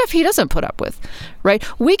limits. There's stuff he doesn't put up with, right?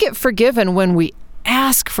 We get forgiven when we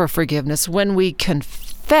ask for forgiveness, when we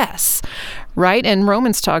confess, right? And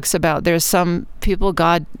Romans talks about there's some people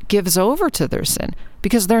God gives over to their sin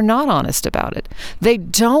because they're not honest about it. They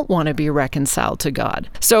don't want to be reconciled to God.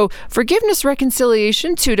 So forgiveness,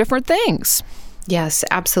 reconciliation, two different things. Yes,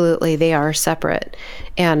 absolutely. They are separate.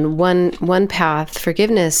 And one path,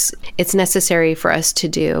 forgiveness, it's necessary for us to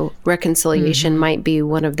do. Reconciliation might be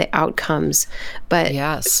one of the outcomes. But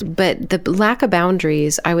yes. But the lack of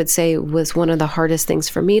boundaries, I would say, was one of the hardest things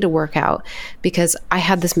for me to work out, because I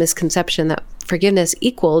had this misconception that forgiveness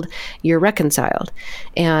equaled you're reconciled.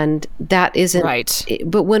 And that isn't right.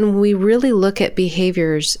 But when we really look at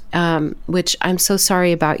behaviors, which I'm so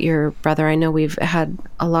sorry about your brother. I know we've had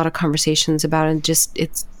a lot of conversations about it, and just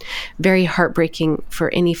it's very heartbreaking for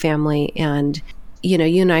any family. And, you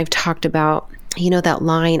and I have talked about, that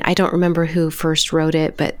line, I don't remember who first wrote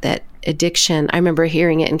it, but that addiction, I remember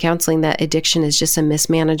hearing it in counseling, that addiction is just a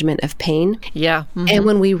mismanagement of pain. Yeah. Mm-hmm. And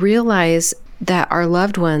when we realize that our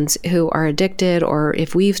loved ones who are addicted, or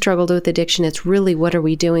if we've struggled with addiction, it's really what are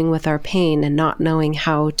we doing with our pain and not knowing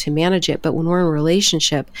how to manage it. But when we're in a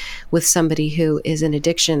relationship with somebody who is in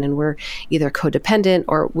addiction and we're either codependent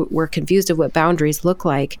or we're confused of what boundaries look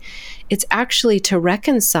like, it's actually to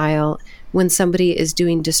reconcile when somebody is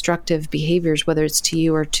doing destructive behaviors, whether it's to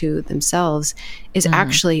you or to themselves, is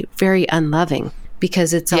actually very unloving.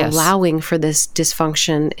 Because it's allowing for this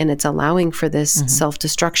dysfunction and it's allowing for this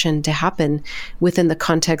self-destruction to happen within the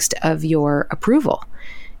context of your approval.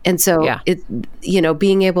 And so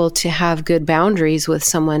being able to have good boundaries with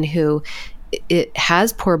someone who it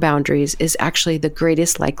has poor boundaries is actually the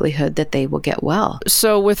greatest likelihood that they will get well.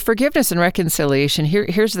 So with forgiveness and reconciliation,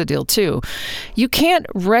 here's the deal too. You can't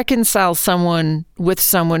reconcile someone with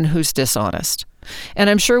someone who's dishonest. And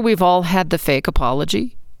I'm sure we've all had the fake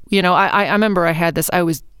apology. I remember I had this, I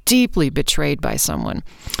was deeply betrayed by someone,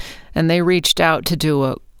 and they reached out to do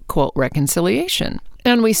a, quote, reconciliation.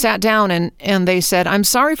 And we sat down and they said, I'm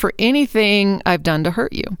sorry for anything I've done to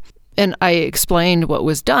hurt you. And I explained what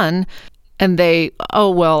was done, and they,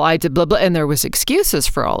 I did blah, blah, and there was excuses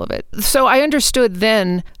for all of it. So I understood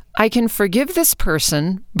then, I can forgive this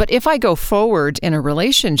person, but if I go forward in a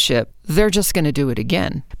relationship, they're just going to do it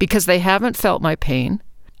again because they haven't felt my pain.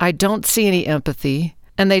 I don't see any empathy.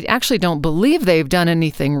 And they actually don't believe they've done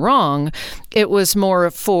anything wrong. It was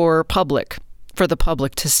more for the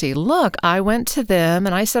public to see, look, I went to them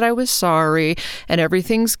and I said I was sorry and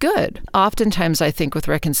everything's good. Oftentimes, I think with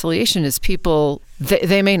reconciliation is people,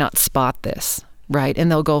 they may not spot this, right?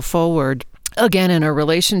 And they'll go forward again in a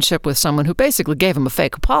relationship with someone who basically gave them a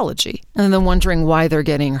fake apology and then wondering why they're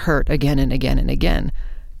getting hurt again and again and again.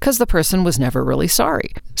 Because the person was never really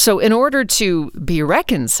sorry. So in order to be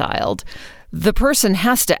reconciled, the person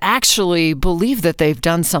has to actually believe that they've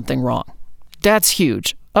done something wrong. That's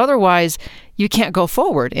huge. Otherwise, you can't go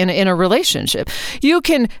forward in a relationship. You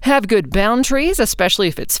can have good boundaries, especially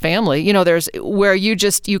if it's family. There's where you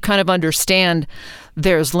kind of understand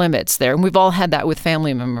there's limits there. And we've all had that with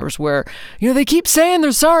family members where, they keep saying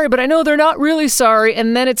they're sorry, but I know they're not really sorry.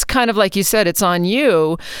 And then it's kind of like you said, it's on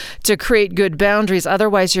you to create good boundaries.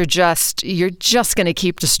 Otherwise, you're just going to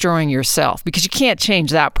keep destroying yourself because you can't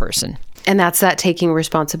change that person. And that's that taking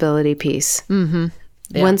responsibility piece. Mm-hmm.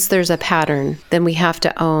 Yeah. Once there's a pattern, then we have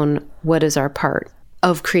to own what is our part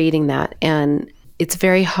of creating that. And it's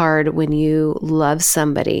very hard when you love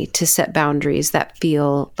somebody to set boundaries that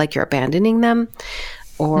feel like you're abandoning them,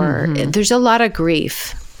 or there's a lot of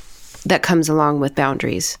grief that comes along with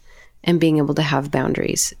boundaries. and being able to have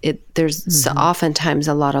boundaries. There's oftentimes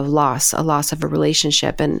a lot of loss of a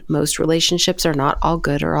relationship, and most relationships are not all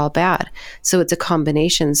good or all bad. So it's a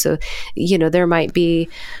combination. So, there might be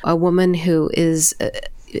a woman who is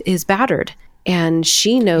battered, and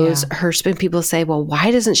she knows her, people say, well, why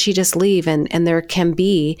doesn't she just leave? And there can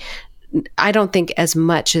be, I don't think as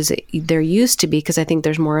much as there used to be, because I think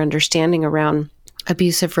there's more understanding around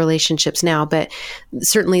abusive relationships now, but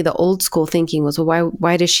certainly the old school thinking was, well,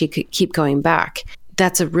 why does she keep going back?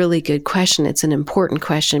 That's a really good question. It's an important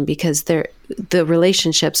question, because the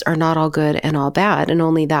relationships are not all good and all bad, and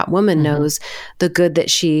only that woman knows the good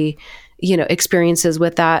that she experiences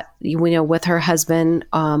with that, with her husband,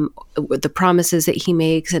 with the promises that he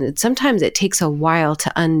makes. And sometimes it takes a while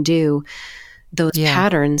to undo those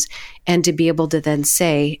patterns, and to be able to then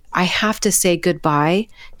say, I have to say goodbye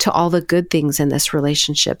to all the good things in this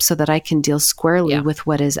relationship so that I can deal squarely with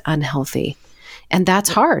what is unhealthy. And that's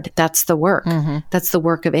hard. That's the work. That's the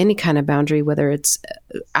work of any kind of boundary, whether it's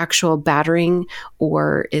actual battering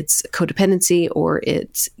or it's codependency or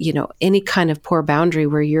it's, any kind of poor boundary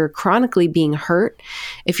where you're chronically being hurt.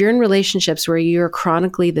 If you're in relationships where you're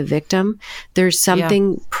chronically the victim, there's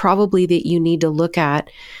something probably that you need to look at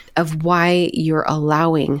of why you're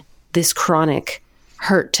allowing this chronic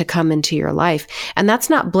hurt to come into your life. And that's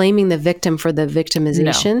not blaming the victim for the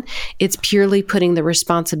victimization. No. It's purely putting the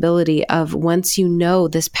responsibility of, once you know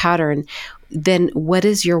this pattern, then what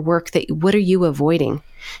is your work what are you avoiding?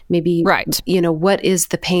 Maybe, what is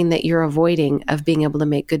the pain that you're avoiding of being able to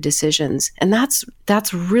make good decisions? And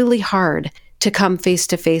that's really hard to come face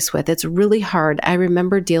to face with. It's really hard. I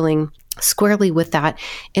remember dealing squarely with that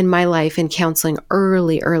in my life in counseling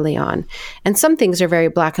early on. And some things are very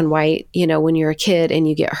black and white, when you're a kid and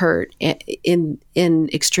you get hurt in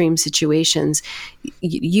extreme situations,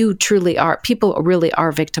 you truly are, people really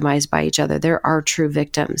are victimized by each other. There are true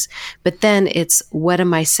victims. But then it's, what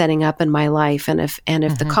am I setting up in my life? And if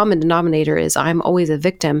the common denominator is I'm always a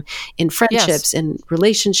victim in friendships and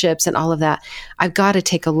relationships and all of that, I've got to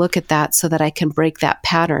take a look at that so that I can break that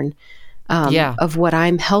pattern of what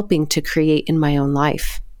I'm helping to create in my own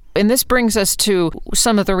life. And this brings us to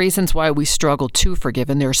some of the reasons why we struggle to forgive,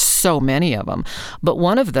 and there's so many of them. But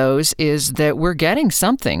one of those is that we're getting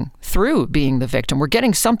something through being the victim. We're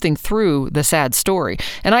getting something through the sad story.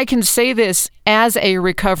 And I can say this as a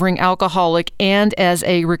recovering alcoholic and as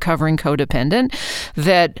a recovering codependent,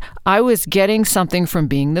 that I was getting something from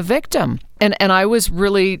being the victim. And I was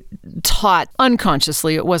really taught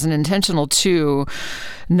unconsciously, it wasn't intentional, to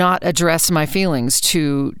not address my feelings,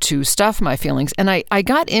 to stuff my feelings. And I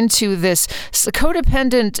got into this. So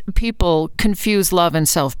codependent people confuse love and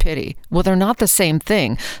self-pity. Well, they're not the same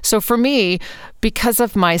thing. So for me, because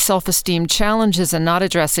of my self-esteem challenges and not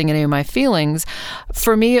addressing any of my feelings,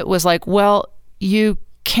 for me it was like, well, you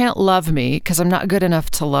can't love me because I'm not good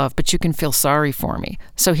enough to love, but you can feel sorry for me.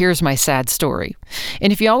 So here's my sad story.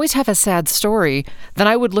 And if you always have a sad story, then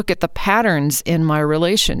I would look at the patterns in my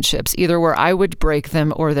relationships, either where I would break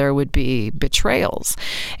them or there would be betrayals.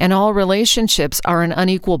 And all relationships are an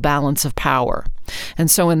unequal balance of power.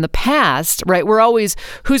 And so in the past, we're always,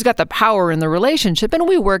 who's got the power in the relationship, and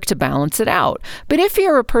we work to balance it out. But if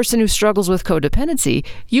you're a person who struggles with codependency,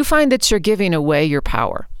 you find that you're giving away your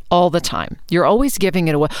power all the time. You're always giving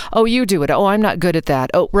it away. Oh, you do it. Oh, I'm not good at that.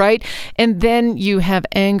 Oh, right? And then you have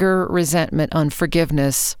anger, resentment,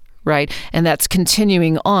 unforgiveness, right? And that's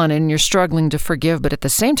continuing on, and you're struggling to forgive. But at the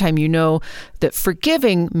same time, you know that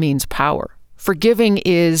forgiving means power. Forgiving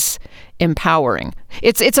is empowering.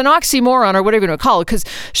 It's an oxymoron, or whatever you want to call it, because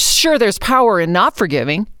sure, there's power in not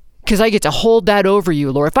forgiving, because I get to hold that over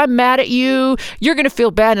you, Lord. If I'm mad at you, you're going to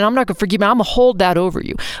feel bad, and I'm not going to forgive you. I'm going to hold that over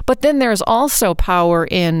you. But then there's also power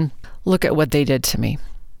in, look at what they did to me.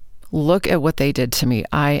 Look at what they did to me.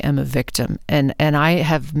 I am a victim. And I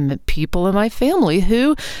have people in my family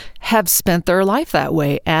who have spent their life that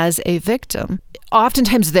way as a victim.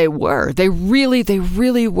 Oftentimes they were. They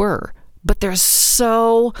really were. But there's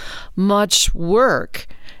so much work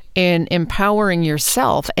in empowering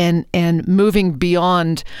yourself and moving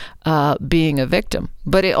beyond being a victim.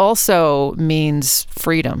 But it also means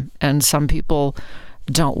freedom. And some people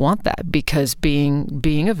don't want that, because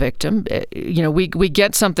being a victim, we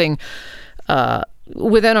get something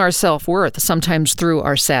within our self-worth, sometimes through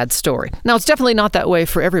our sad story. Now, it's definitely not that way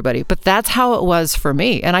for everybody, but that's how it was for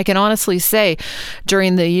me. And I can honestly say,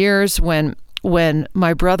 during the years when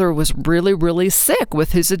my brother was really, really sick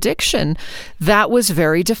with his addiction, that was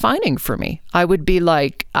very defining for me. I would be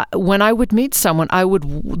like, when I would meet someone,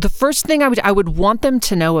 the first thing I would want them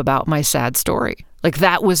to know about my sad story. Like,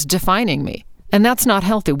 that was defining me. And that's not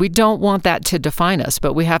healthy. We don't want that to define us,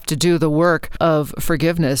 but we have to do the work of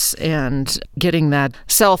forgiveness and getting that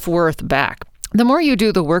self-worth back. The more you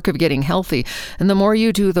do the work of getting healthy, and the more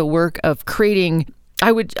you do the work of creating,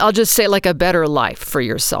 I'll just say, like, a better life for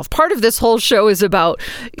yourself. Part of this whole show is about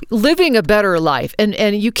living a better life. And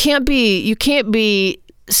you can't be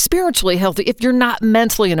spiritually healthy if you're not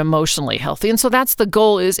mentally and emotionally healthy. And so that's the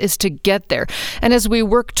goal, is to get there. And as we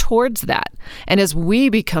work towards that, and as we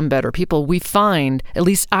become better people, we find, at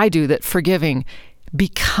least I do, that forgiving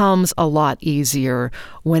becomes a lot easier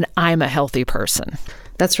when I'm a healthy person.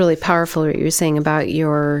 That's really powerful what you're saying about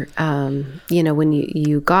your, when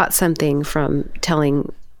you got something from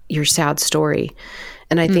telling your sad story.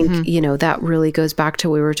 And I think, that really goes back to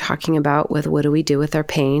what we were talking about with what do we do with our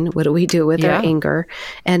pain? What do we do with our anger?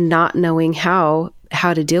 And not knowing how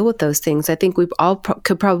to deal with those things. I think we've all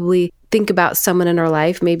could probably think about someone in our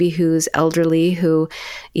life, maybe who's elderly, who,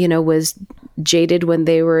 was jaded when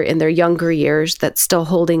they were in their younger years, that's still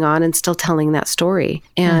holding on and still telling that story.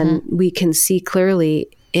 And we can see clearly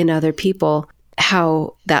in other people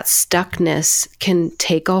how that stuckness can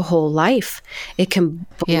take a whole life. It can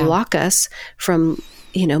block us from,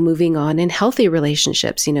 moving on in healthy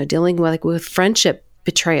relationships, dealing with friendship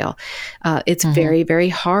betrayal. It's very, very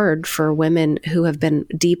hard for women who have been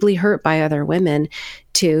deeply hurt by other women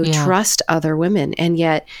to trust other women. And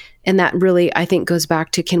that really, I think, goes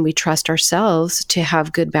back to, can we trust ourselves to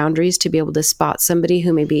have good boundaries, to be able to spot somebody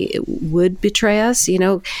who maybe would betray us?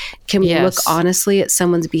 Can we look honestly at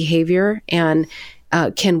someone's behavior, and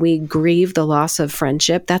can we grieve the loss of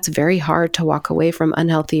friendship? That's very hard to walk away from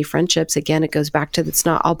unhealthy friendships. Again, it goes back to, it's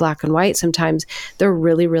not all black and white. Sometimes there are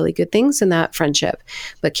really, really good things in that friendship.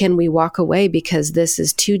 But can we walk away because this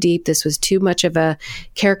is too deep, this was too much of a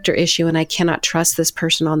character issue, and I cannot trust this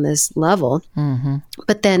person on this level?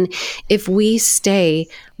 But then if we stay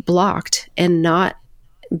blocked and not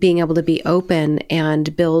being able to be open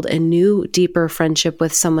and build a new, deeper friendship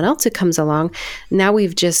with someone else who comes along, now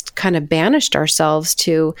we've just kind of banished ourselves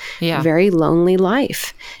to a very lonely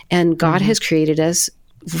life. And God has created us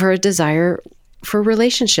for a desire for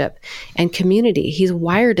relationship and community. He's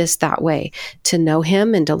wired us that way, to know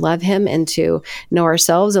Him and to love Him, and to know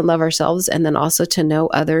ourselves and love ourselves, and then also to know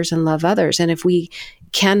others and love others. And if we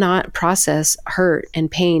cannot process hurt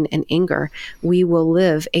and pain and anger, we will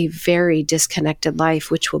live a very disconnected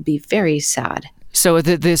life, which will be very sad. So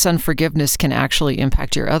this unforgiveness can actually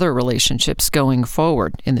impact your other relationships going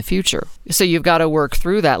forward in the future. So you've got to work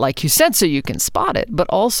through that, like you said, so you can spot it, but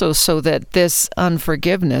also so that this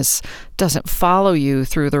unforgiveness doesn't follow you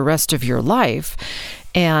through the rest of your life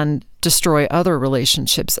and destroy other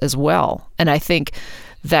relationships as well. And I think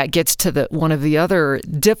that gets to one of the other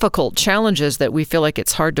difficult challenges that we feel like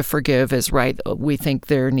it's hard to forgive is, right, we think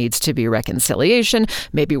there needs to be reconciliation.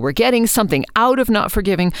 Maybe we're getting something out of not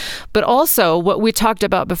forgiving. But also what we talked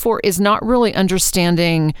about before is not really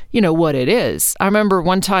understanding, what it is. I remember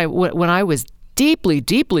one time when I was deeply,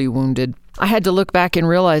 deeply wounded, I had to look back and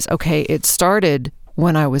realize, okay, it started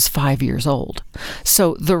when I was 5 years old.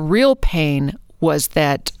 So the real pain was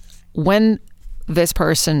that when this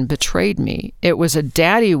person betrayed me, it was a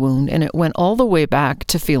daddy wound, and it went all the way back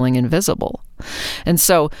to feeling invisible. And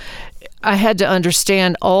so I had to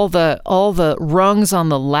understand all the rungs on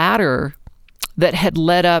the ladder that had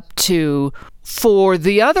led up to, for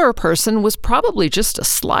the other person, was probably just a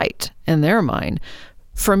slight in their mind.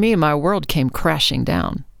 For me, my world came crashing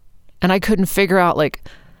down. And I couldn't figure out,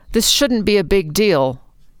 this shouldn't be a big deal,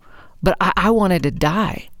 but I wanted to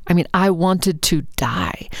die. I wanted to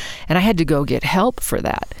die, and I had to go get help for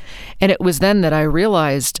that. And it was then that I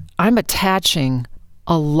realized I'm attaching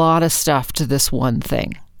a lot of stuff to this one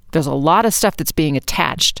thing. There's a lot of stuff that's being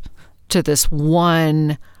attached to this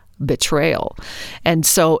one betrayal. And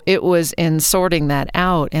so it was in sorting that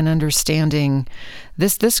out and understanding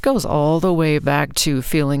this goes all the way back to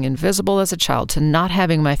feeling invisible as a child, to not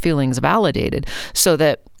having my feelings validated, so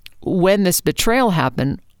that when this betrayal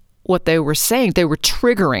happened, what they were saying, they were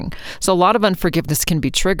triggering. So a lot of unforgiveness can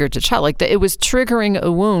be triggered to child. It was triggering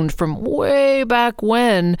a wound from way back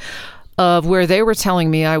when, of where they were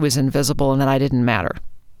telling me I was invisible and that I didn't matter.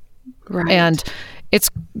 Right. And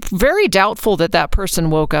it's very doubtful that that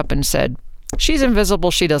person woke up and said, she's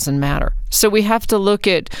invisible, she doesn't matter. So we have to look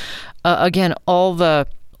at, again, all the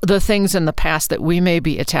things in the past that we may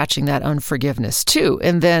be attaching that unforgiveness to,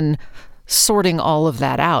 and then sorting all of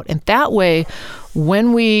that out. And that way,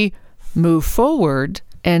 when we move forward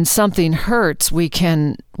and something hurts, we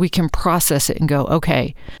can process it and go,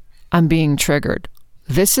 okay, I'm being triggered.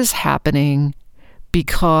 This is happening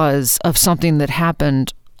because of something that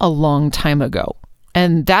happened a long time ago.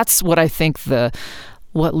 And that's what I think the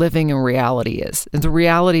what living in reality is. And the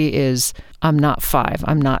reality is I'm not 5,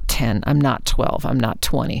 I'm not 10, I'm not 12, I'm not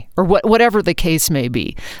 20, or whatever the case may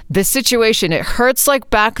be. This situation, it hurts like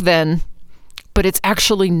back then, but it's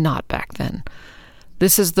actually not back then.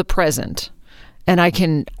 This is the present. And I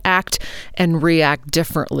can act and react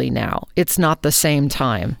differently now. It's not the same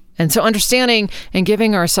time. And so understanding and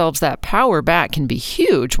giving ourselves that power back can be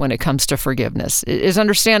huge when it comes to forgiveness. It is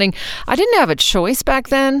understanding I didn't have a choice back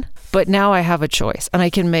then, but now I have a choice and I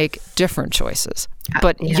can make different choices.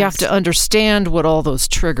 But Yes. You have to understand what all those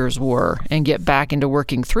triggers were and get back into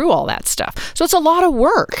working through all that stuff. So it's a lot of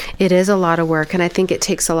work. It is a lot of work. And I think it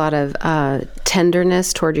takes a lot of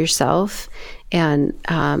tenderness toward yourself and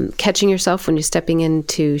catching yourself when you're stepping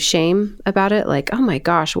into shame about it. Like, oh my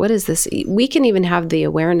gosh, what is this? We can even have the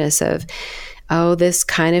awareness of, oh, this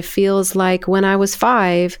kind of feels like when I was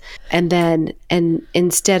 5. And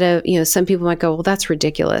instead of, some people might go, well, that's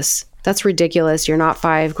ridiculous. That's ridiculous. You're not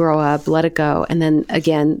 5, grow up, let it go. And then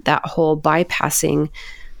again, that whole bypassing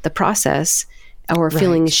the process or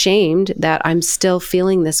feeling ashamed that I'm still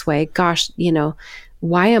feeling this way. Gosh,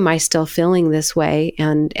 why am I still feeling this way?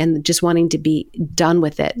 And just wanting to be done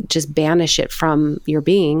with it, just banish it from your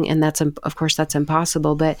being. And that's, of course, that's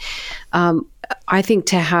impossible. But I think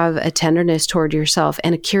to have a tenderness toward yourself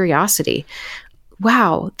and a curiosity.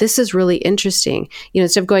 Wow, this is really interesting.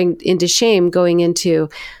 Instead of going into shame, going into,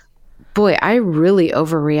 boy, I really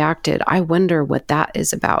overreacted. I wonder what that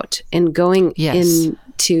is about. And going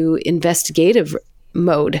into investigative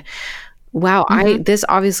mode. Wow, this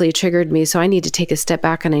obviously triggered me. So I need to take a step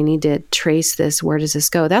back and I need to trace this. Where does this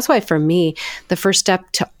go? That's why for me, the first step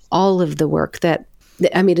to all of the work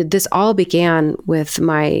this all began with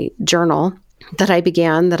my journal that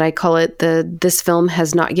I call it This Film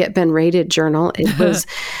Has Not Yet Been Rated journal. It was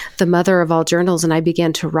the mother of all journals. And I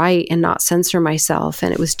began to write and not censor myself.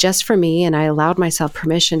 And it was just for me. And I allowed myself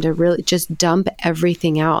permission to really just dump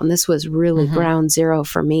everything out. And this was really ground zero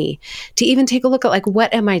for me to even take a look at like,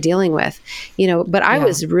 what am I dealing with? But I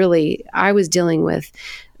was dealing with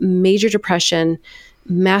major depression,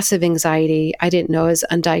 massive anxiety. I didn't know it was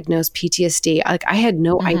undiagnosed PTSD. Like I had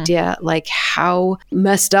no idea like how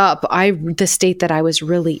messed up the state that I was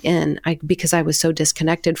really in because I was so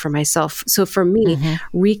disconnected from myself. So for me,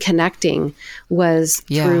 reconnecting was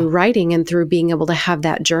through writing and through being able to have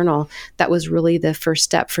that journal. That was really the first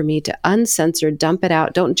step for me to uncensor, dump it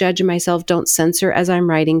out. Don't judge myself. Don't censor as I'm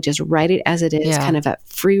writing. Just write it as it is, kind of a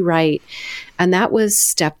free write. And that was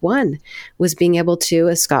step one, was being able to,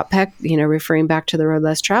 as Scott Peck, referring back to The Road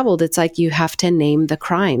Less Traveled, it's like you have to name the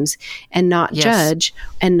crimes and not judge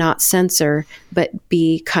and not censor, but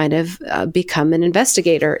be kind of become an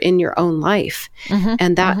investigator in your own life.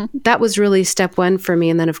 And that was really step one for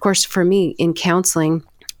me. And then, of course, for me in counseling,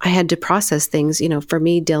 I had to process things, for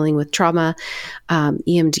me dealing with trauma.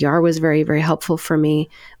 EMDR was very, very helpful for me.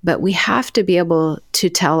 But we have to be able to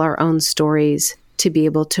tell our own stories, to be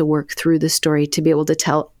able to work through the story, to be able to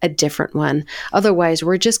tell a different one. Otherwise,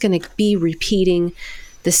 we're just going to be repeating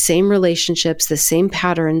the same relationships, the same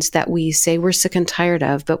patterns that we say we're sick and tired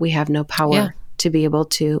of, but we have no power to be able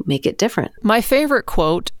to make it different. My favorite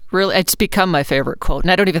quote, really, it's become my favorite quote.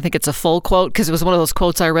 And I don't even think it's a full quote because it was one of those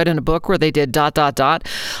quotes I read in a book where they did ...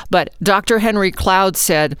 But Dr. Henry Cloud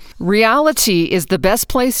said, "Reality is the best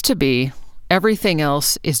place to be. Everything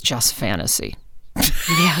else is just fantasy."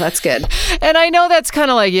 Yeah, that's good. And I know that's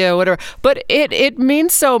kind of like, whatever. But it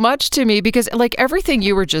means so much to me because like everything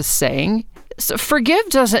you were just saying, so forgive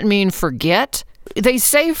doesn't mean forget. They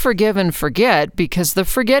say forgive and forget because the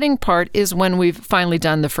forgetting part is when we've finally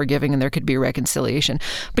done the forgiving and there could be reconciliation.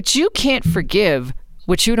 But you can't forgive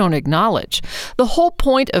what you don't acknowledge. The whole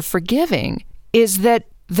point of forgiving is that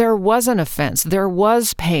there was an offense, there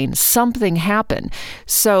was pain, something happened.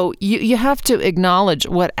 So you have to acknowledge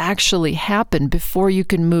what actually happened before you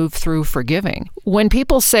can move through forgiving. When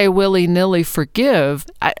people say willy-nilly forgive,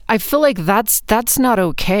 I feel like that's not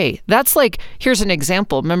okay. That's like, here's an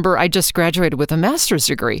example. Remember, I just graduated with a master's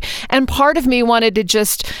degree. And part of me wanted to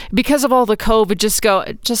just, because of all the COVID,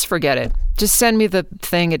 just forget it. Just send me the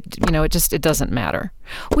thing. It doesn't matter.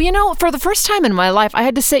 Well, for the first time in my life, I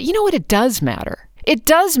had to say, what? It does matter. It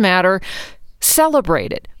does matter.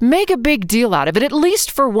 Celebrate it. Make a big deal out of it, at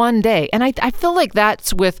least for one day. And I feel like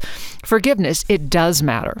that's with forgiveness. It does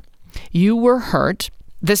matter. You were hurt.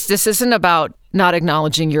 This isn't about not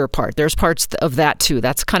acknowledging your part. There's parts of that too.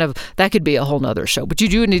 That could be a whole nother show. But you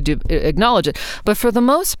do need to acknowledge it. But for the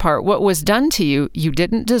most part, what was done to you, you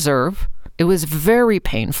didn't deserve. It was very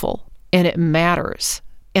painful. And it matters.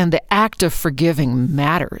 And the act of forgiving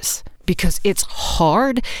matters. Because it's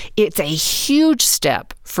hard. It's a huge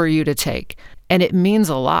step for you to take. And it means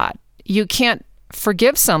a lot. You can't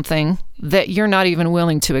forgive something that you're not even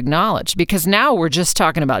willing to acknowledge, because now we're just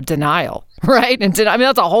talking about denial, right? And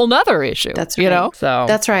that's a whole nother issue. That's right. So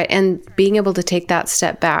that's right. And being able to take that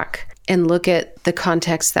step back and look at the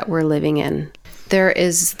context that we're living in. There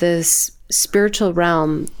is this spiritual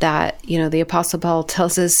realm that, the Apostle Paul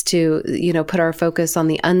tells us to, put our focus on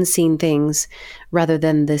the unseen things rather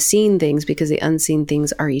than the seen things, because the unseen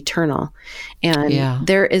things are eternal. And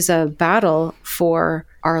there is a battle for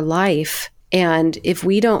our life. And if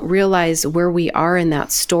we don't realize where we are in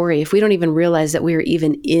that story, if we don't even realize that we are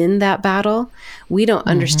even in that battle, we don't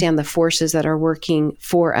understand the forces that are working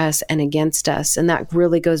for us and against us. And that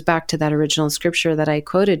really goes back to that original scripture that I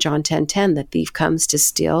quoted, John 10:10, the thief comes to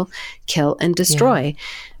steal, kill, and destroy.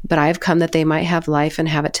 But I've come that they might have life and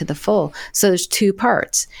have it to the full. So there's two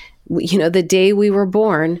parts. The day we were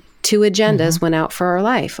born, two agendas went out for our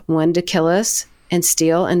life. One to kill us and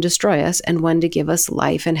steal and destroy us, and one to give us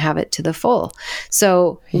life and have it to the full.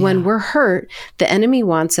 So when we're hurt, the enemy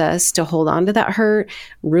wants us to hold on to that hurt,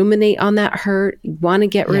 ruminate on that hurt, want to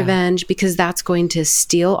get revenge, because that's going to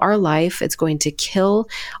steal our life. It's going to kill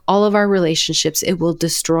all of our relationships. It will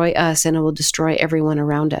destroy us, and it will destroy everyone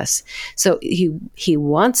around us. So he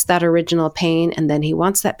wants that original pain, and then he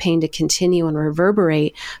wants that pain to continue and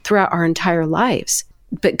reverberate throughout our entire lives.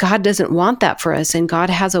 But God doesn't want that for us. And God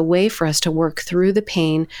has a way for us to work through the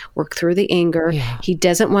pain, work through the anger. He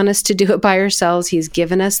doesn't want us to do it by ourselves. He's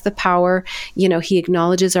given us the power. He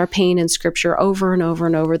acknowledges our pain in scripture over and over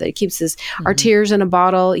and over, that he keeps our tears in a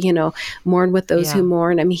bottle, mourn with those who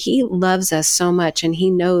mourn. I mean, he loves us so much, and he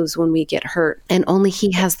knows when we get hurt, and only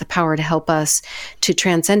he has the power to help us to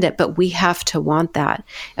transcend it. But we have to want that,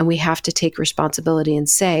 and we have to take responsibility and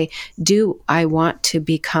say, do I want to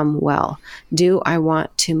become well? Do I want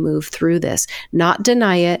to move through this? Not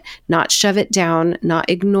deny it, not shove it down, not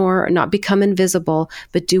ignore, not become invisible,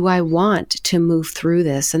 but do I want to move through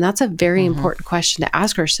this? And that's a very important question to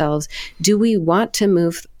ask ourselves. Do we want to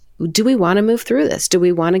move through this? Do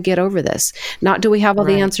we want to get over this? Not do we have all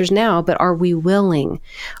the answers now, but are we willing?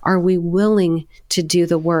 Are we willing to do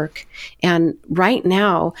the work? And right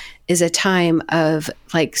now is a time of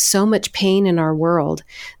so much pain in our world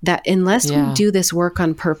that unless we do this work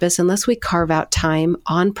on purpose, unless we carve out time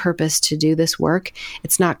on purpose to do this work,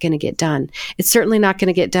 it's not going to get done. It's certainly not going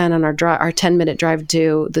to get done on our 10-minute drive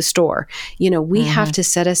to the store. We have to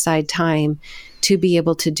set aside time to be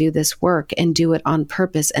able to do this work and do it on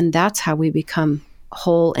purpose. And that's how we become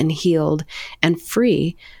whole and healed and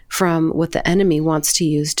free from what the enemy wants to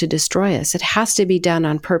use to destroy us. It has to be done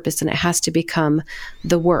on purpose, and it has to become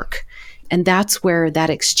the work. And that's where that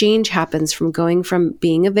exchange happens, from going from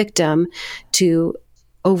being a victim to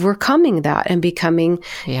overcoming that and becoming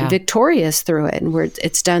victorious through it. And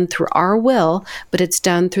it's done through our will, but it's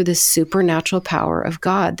done through the supernatural power of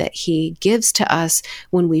God that he gives to us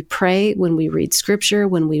when we pray, when we read scripture,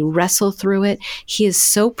 when we wrestle through it. He is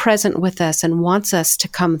so present with us and wants us to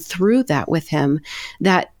come through that with him,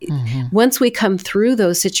 that once we come through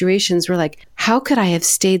those situations, we're like, how could I have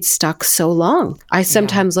stayed stuck so long? I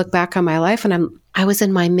sometimes look back on my life, and I was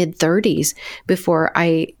in my mid-30s before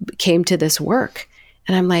I came to this work.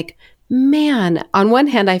 And I'm like, man, on one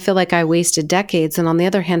hand, I feel like I wasted decades. And on the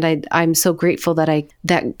other hand, I'm so grateful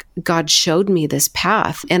that God showed me this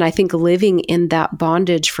path. And I think living in that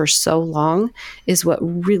bondage for so long is what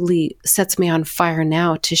really sets me on fire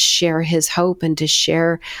now to share his hope and to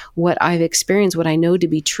share what I've experienced, what I know to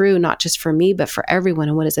be true, not just for me, but for everyone,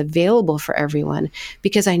 and what is available for everyone,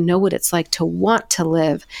 because I know what it's like to want to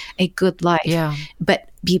live a good life, but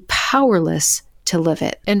be powerless to live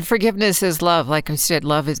it. And forgiveness is love. Like I said,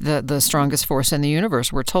 love is the strongest force in the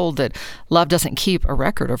universe. We're told that love doesn't keep a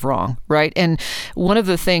record of wrong, right? And one of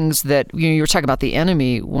the things that you were talking about, the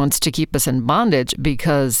enemy wants to keep us in bondage,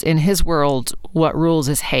 because in his world, what rules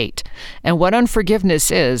is hate. And what unforgiveness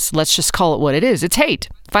is, let's just call it what it is. It's hate.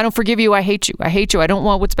 If I don't forgive you, I hate you. I hate you. I don't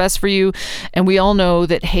want what's best for you. And we all know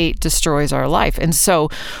that hate destroys our life. And so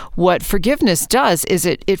what forgiveness does is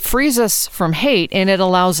it frees us from hate, and it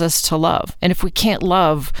allows us to love. And if we can't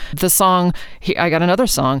love, the song, I got another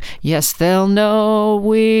song, yes, they'll know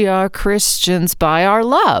we are Christians by our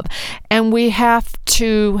love. And we have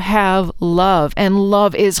to have love. And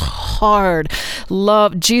love is hard.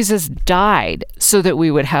 Love, Jesus died so that we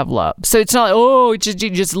would have love. So it's not,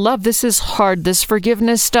 just love. This is hard. This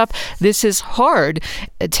forgiveness stuff, this is hard.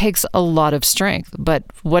 It takes a lot of strength. But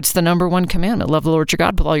what's the number one commandment? Love the Lord your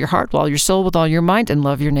God with all your heart, with all your soul, with all your mind, and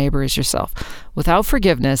love your neighbor as yourself. Without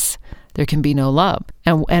forgiveness, there can be no love.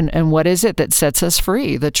 And what is it that sets us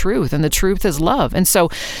free? The truth. And the truth is love. And so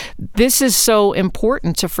this is so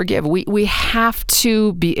important to forgive. We have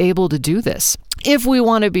to be able to do this if we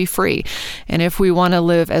want to be free and if we want to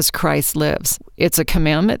live as Christ lives. It's a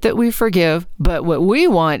commandment that we forgive, but what we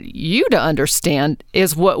want you to understand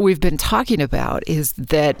is what we've been talking about, is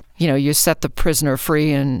that, you set the prisoner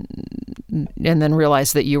free and then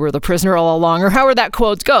realize that you were the prisoner all along, or however that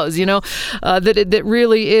quote goes, that it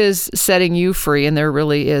really is setting you free. And there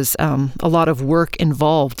really is a lot of work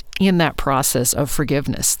involved in that process of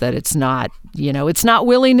forgiveness, that it's not, it's not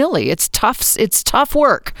willy-nilly. It's tough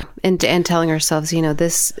work. And telling ourselves,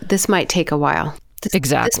 this might take a while.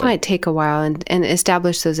 Exactly. This might take a while, and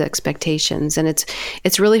establish those expectations. And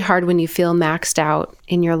it's really hard when you feel maxed out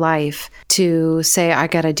in your life to say, I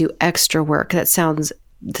got to do extra work. That sounds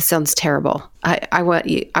terrible. I want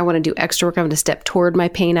to do extra work. I'm going to step toward my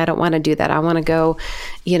pain. I don't want to do that. I want to go,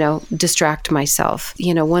 distract myself.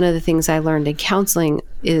 One of the things I learned in counseling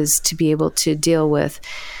is to be able to deal with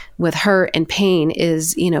hurt and pain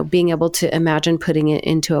is, being able to imagine putting it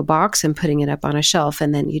into a box and putting it up on a shelf.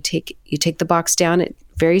 And then you take the box down at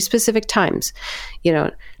very specific times,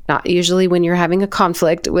 not usually when you're having a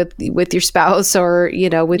conflict with your spouse or,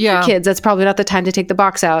 with your kids. That's probably not the time to take the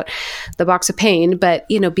box of pain, but,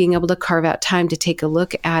 being able to carve out time to take a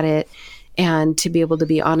look at it and to be able to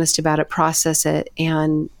be honest about it, process it,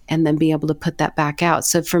 and then be able to put that back out.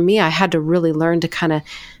 So for me, I had to really learn to kind of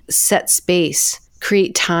set space,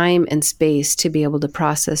 create time and space to be able to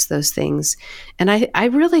process those things. And I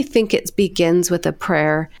really think it begins with a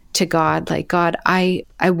prayer to God, like, God, I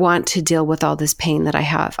want to deal with all this pain that I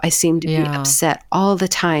have. I seem to be upset all the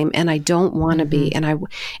time, and I don't want to be.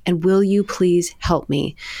 And will you please help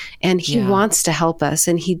me? And he wants to help us,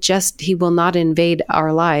 and he will not invade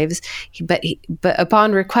our lives, but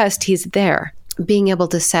upon request, he's there. Being able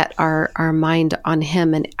to set our mind on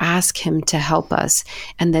him and ask him to help us,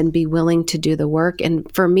 and then be willing to do the work. And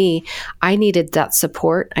for me, I needed that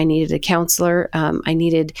support. I needed a counselor. I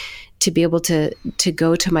needed to be able to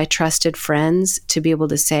go to my trusted friends, to be able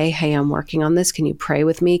to say, hey, I'm working on this. Can you pray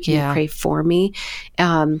with me? Can you pray for me?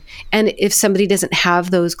 And if somebody doesn't have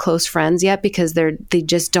those close friends yet, because they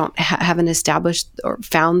just haven't established or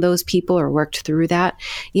found those people or worked through that,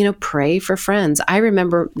 pray for friends. I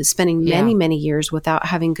remember spending many, many years without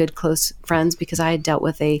having good, close friends because I had dealt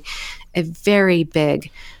with a very big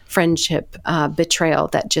friendship betrayal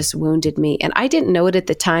that just wounded me. And I didn't know it at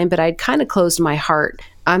the time, but I'd kind of closed my heart.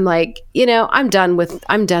 I'm like, I'm done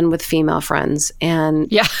with female friends. And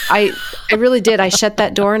I really did. I shut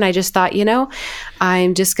that door and I just thought,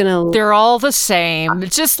 I'm just going to. They're all the same.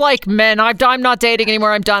 It's just like men. I'm not dating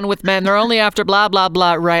anymore. I'm done with men. They're only after blah, blah,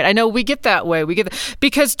 blah. Right. I know we get that way.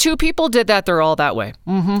 Because two people did that. They're all that way.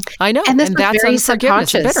 Mm-hmm. I know. And this was that's very unforgiveness and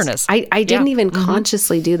subconscious. bitterness. I didn't even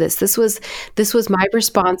consciously do this. This was my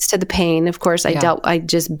response to the pain. Of course, I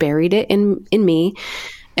just buried it in me.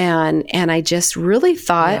 And I just really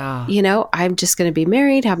thought, I'm just going to be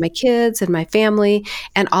married, have my kids and my family,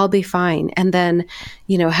 and I'll be fine. And then,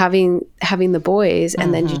 having the boys,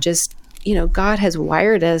 and then you just, God has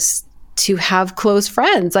wired us to have close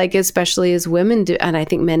friends, like especially as women do. And I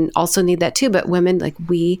think men also need that too, but women, like,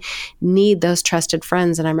 we need those trusted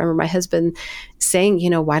friends. And I remember my husband saying,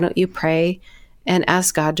 why don't you pray and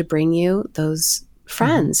ask God to bring you those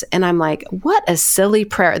friends? And I'm like, what a silly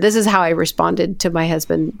prayer. This is how I responded to my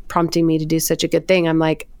husband prompting me to do such a good thing. I'm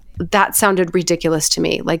like, that sounded ridiculous to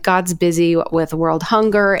me. Like, God's busy with world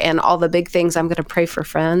hunger and all the big things. I'm going to pray for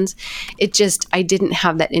friends. I didn't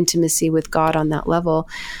have that intimacy with God on that level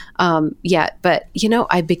yet. But,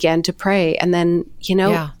 I began to pray. And then,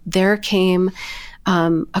 there came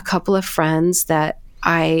a couple of friends that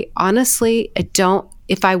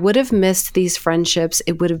if I would have missed these friendships,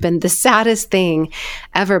 it would have been the saddest thing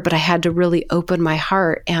ever, but I had to really open my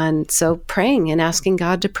heart. And so praying and asking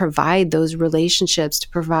God to provide those relationships, to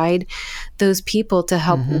provide those people to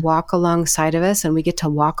help walk alongside of us, and we get to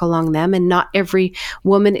walk along them. And not every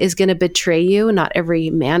woman is going to betray you. Not every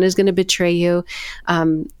man is going to betray you.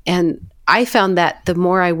 And I found that the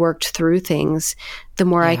more I worked through things, the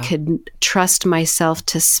more I could trust myself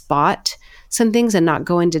to spot some things and not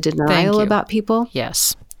go into denial about people.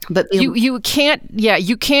 Yes. But you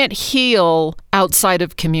can't heal outside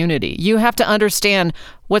of community. You have to understand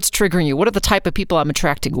what's triggering you. What are the type of people I'm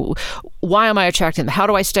attracting? Why am I attracting them? How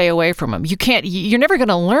do I stay away from them? You're never going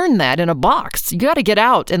to learn that in a box. You got to get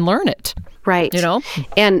out and learn it. Right. You know?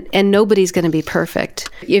 And nobody's going to be perfect.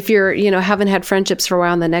 If you're, haven't had friendships for a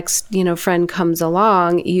while and the next, friend comes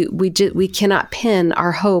along, we cannot pin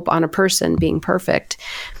our hope on a person being perfect,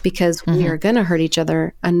 because we are going to hurt each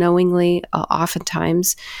other unknowingly,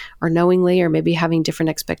 oftentimes, or knowingly, or maybe having different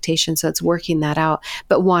expectations. So it's working that out,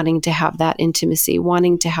 but wanting to have that intimacy,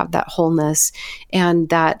 wanting to have that wholeness, and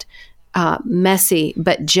that messy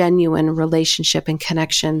but genuine relationship and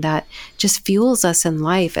connection that just fuels us in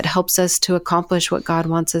life. It helps us to accomplish what God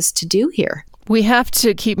wants us to do here. We have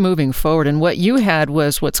to keep moving forward. And what you had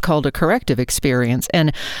was what's called a corrective experience.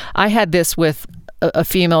 And I had this with a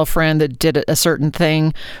female friend that did a certain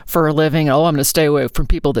thing for a living. Oh, I'm going to stay away from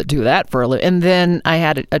people that do that for a living. And then I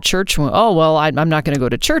had a church one. Oh, well, I'm not going to go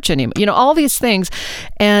to church anymore. All these things.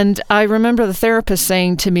 And I remember the therapist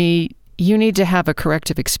saying to me, you need to have a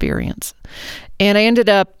corrective experience. And I ended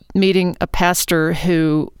up meeting a pastor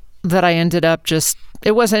it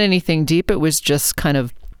wasn't anything deep. It was just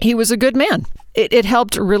he was a good man. It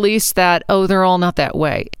helped release that, they're all not that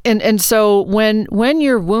way. And so when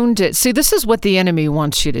you're wounded, see, this is what the enemy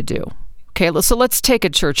wants you to do. Okay, so let's take a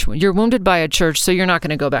church. You're wounded by a church, so you're not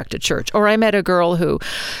going to go back to church. Or I met a girl who,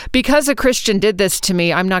 because a Christian did this to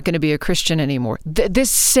me, I'm not going to be a Christian anymore. This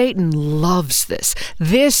Satan loves this.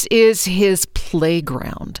 This is his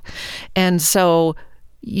playground. And so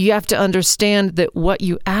you have to understand that what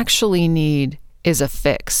you actually need is a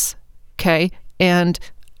fix. Okay? And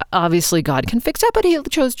obviously God can fix that, but he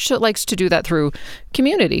likes to do that through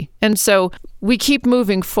community. And so we keep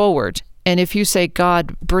moving forward. And if you say,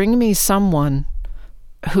 God, bring me someone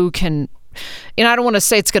who can, I don't want to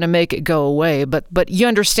say it's going to make it go away, but you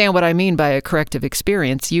understand what I mean by a corrective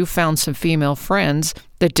experience. You found some female friends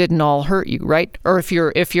that didn't all hurt you, right? Or if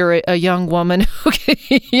you're a young woman,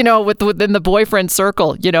 within the boyfriend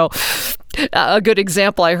circle, a good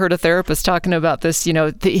example, I heard a therapist talking about this,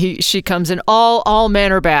 she comes in, all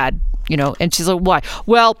men are bad, and she's like, why?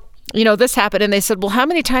 Well, this happened. And they said, well, how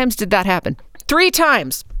many times did that happen? 3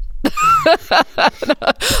 times.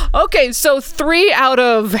 Okay, so 3 out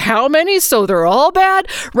of how many? So they're all bad,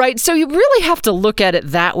 right? So you really have to look at it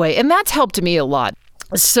that way. And that's helped me a lot.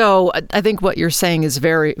 So I think what you're saying is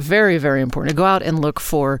very, very, very important, to go out and look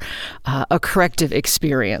for a corrective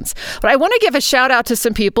experience. But I want to give a shout out to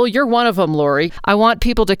some people. You're one of them, Lori. I want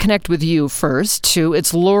people to connect with you first, too.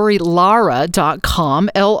 It's LoriLara.com,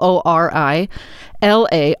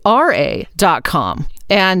 LoriLara.com.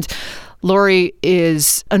 And Lori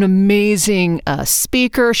is an amazing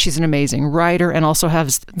speaker. She's an amazing writer, and also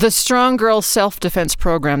has the Strong Girl Self-Defense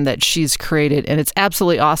program that she's created, and it's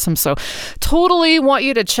absolutely awesome. So totally want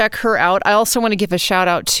you to check her out. I also want to give a shout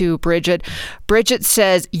out to Bridget. Bridget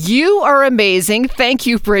says, you are amazing. Thank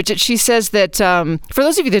you, Bridget. She says that, for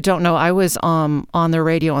those of you that don't know, I was on the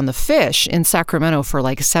radio on The Fish in Sacramento for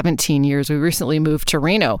like 17 years. We recently moved to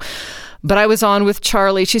Reno. But I was on with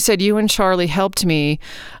Charlie. She said, you and Charlie helped me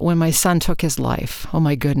when my son took his life. Oh,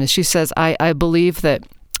 my goodness. She says, I believe that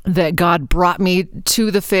God brought me to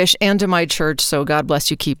The Fish and to my church. So God bless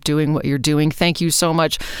you. Keep doing what you're doing. Thank you so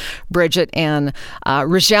much, Bridget. And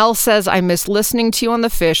Rachelle says, I miss listening to you on The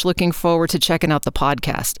Fish. Looking forward to checking out the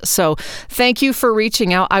podcast. So thank you for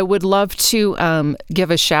reaching out. I would love to give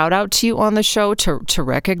a shout out to you on the show to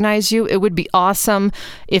recognize you. It would be awesome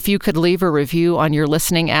if you could leave a review on your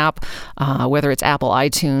listening app, whether it's Apple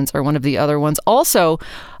iTunes or one of the other ones. Also,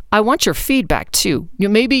 I want your feedback too.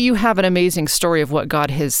 Maybe you have an amazing story of what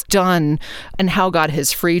God has done and how God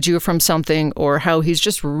has freed you from something, or how he's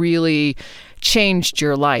just really changed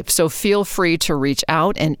your life. So feel free to reach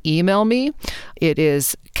out and email me. It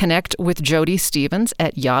is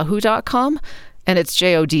connectwithjodie.stevens@yahoo.com. And it's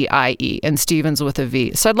Jodie, and Stevens with a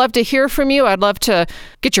V. So I'd love to hear from you. I'd love to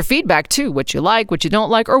get your feedback too, what you like, what you don't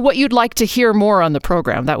like, or what you'd like to hear more on the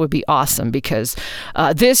program. That would be awesome, because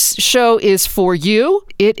this show is for you.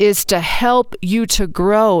 It is to help you to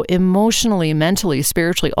grow emotionally, mentally,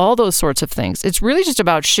 spiritually, all those sorts of things. It's really just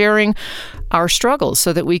about sharing our struggles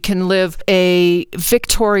so that we can live a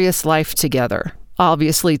victorious life together.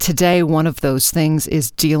 Obviously, today, one of those things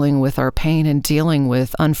is dealing with our pain and dealing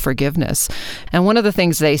with unforgiveness. And one of the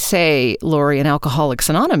things they say, Lori, in Alcoholics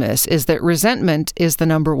Anonymous, is that resentment is the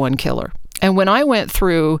number one killer. And when I went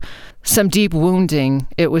through some deep wounding,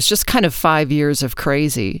 it was just kind of 5 years of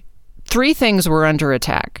crazy. 3 things were under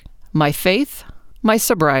attack: my faith, my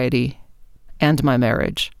sobriety, and my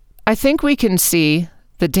marriage. I think we can see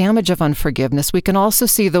the damage of unforgiveness. We can also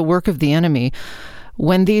see the work of the enemy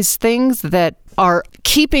when these things that are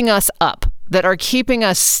keeping us up, that are keeping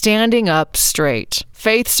us standing up straight,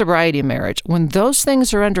 faith, sobriety, marriage, when those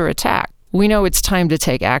things are under attack, we know it's time to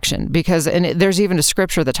take action. And there's even a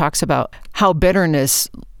scripture that talks about how bitterness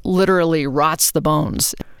literally rots the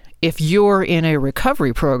bones. If you're in a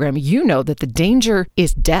recovery program, you know that the danger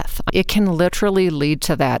is death. It can literally lead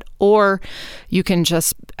to that. Or you can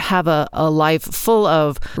just have a life full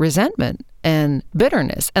of resentment and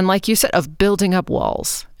bitterness. And like you said, of building up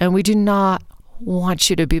walls. And we do not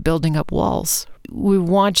want you to be building up walls. We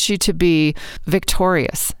want you to be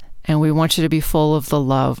victorious. And we want you to be full of the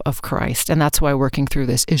love of Christ. And that's why working through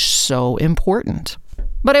this is so important.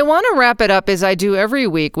 But I want to wrap it up, as I do every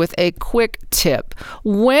week, with a quick tip.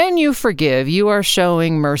 When you forgive, you are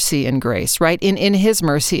showing mercy and grace, right? In His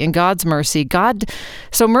mercy, in God's mercy.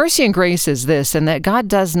 So mercy and grace is this, and that God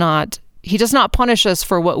does not punish us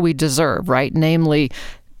for what we deserve, right? Namely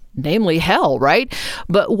hell, right?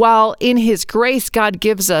 But while in His grace, God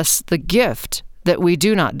gives us the gift that we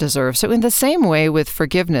do not deserve. So in the same way with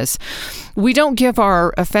forgiveness, we don't give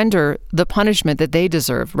our offender the punishment that they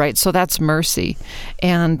deserve, right? So that's mercy.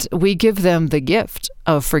 And we give them the gift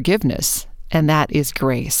of forgiveness, and that is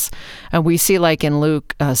grace. And we see, like in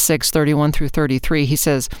Luke 6:31 through 33, he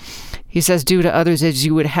says, do to others as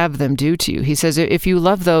you would have them do to you. He says, if you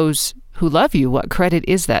love those who love you, what credit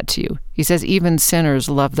is that to you? He says, even sinners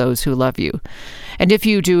love those who love you. And if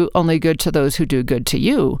you do only good to those who do good to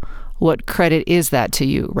you, what credit is that to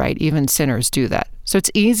you, right? Even sinners do that. So it's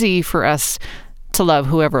easy for us to love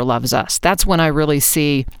whoever loves us. That's when I really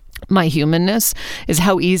see my humanness, is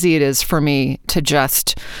how easy it is for me to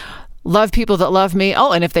just love people that love me.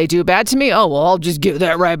 Oh, and if they do bad to me, oh, well, I'll just give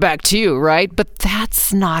that right back to you, right? But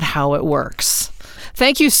that's not how it works.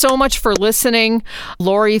 Thank you so much for listening.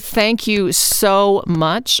 Lori, thank you so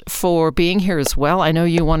much for being here as well. I know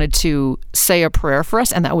you wanted to say a prayer for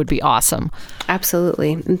us, and that would be awesome.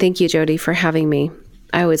 Absolutely. And thank you, Jody, for having me.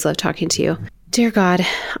 I always love talking to you. Dear God,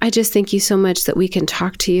 I just thank you so much that we can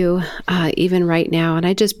talk to you even right now. And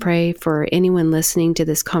I just pray for anyone listening to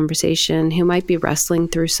this conversation who might be wrestling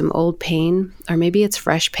through some old pain, or maybe it's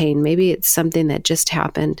fresh pain. Maybe it's something that just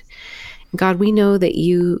happened. God, we know that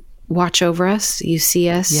you watch over us, you see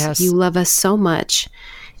us, yes. You love us so much,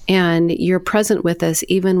 and you're present with us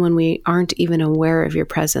even when we aren't even aware of your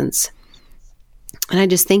presence. And I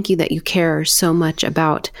just thank you that you care so much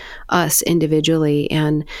about us individually,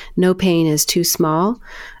 and no pain is too small.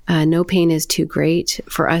 No pain is too great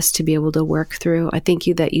for us to be able to work through. I thank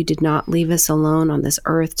you that you did not leave us alone on this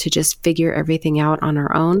earth to just figure everything out on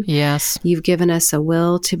our own. Yes. You've given us a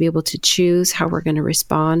will to be able to choose how we're going to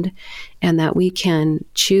respond, and that we can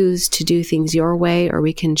choose to do things your way, or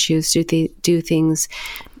we can choose to do things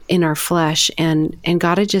in our flesh. And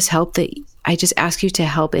God, I just ask you to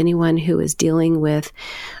help anyone who is dealing with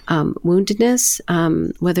woundedness,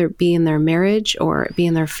 whether it be in their marriage or it be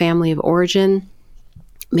in their family of origin,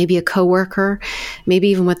 maybe a coworker, maybe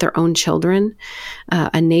even with their own children,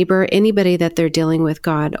 a neighbor, anybody that they're dealing with,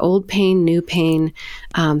 God, old pain, new pain,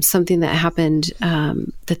 something that happened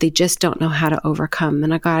that they just don't know how to overcome.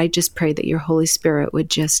 And God, I just pray that your Holy Spirit would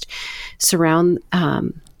just surround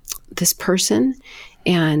this person,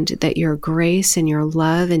 and that your grace and your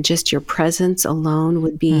love and just your presence alone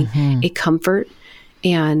would be a comfort.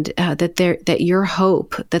 And that your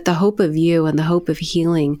hope, that the hope of you and the hope of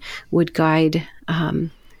healing would guide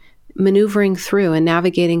maneuvering through and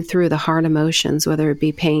navigating through the hard emotions, whether it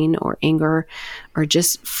be pain or anger, or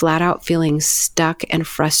just flat out feeling stuck and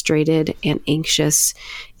frustrated and anxious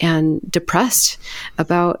and depressed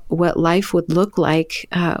about what life would look like,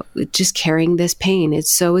 just carrying this pain.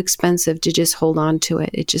 It's so expensive to just hold on to it.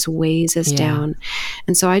 It just weighs us down.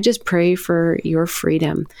 And so I just pray for your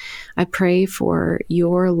freedom. I pray for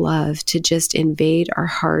your love to just invade our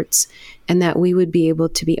hearts, and that we would be able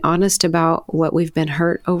to be honest about what we've been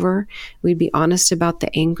hurt over. We'd be honest about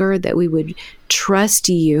the anger, that we would trust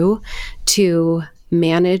you to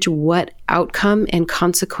manage what outcome and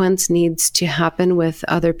consequence needs to happen with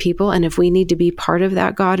other people. And if we need to be part of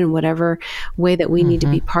that, God, in whatever way that we need to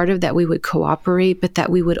be part of, that we would cooperate, but that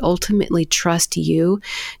we would ultimately trust you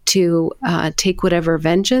to take whatever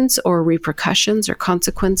vengeance or repercussions or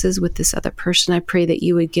consequences with this other person. I pray that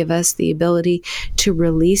you would give us the ability to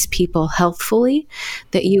release people healthfully,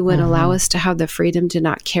 that you would allow us to have the freedom to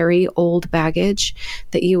not carry old baggage,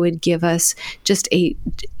 that you would give us just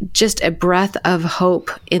a breath of hope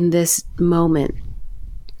in this moment,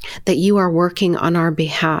 that you are working on our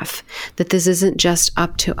behalf, that this isn't just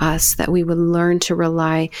up to us, that we would learn to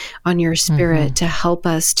rely on your Spirit to help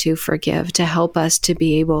us to forgive, to help us to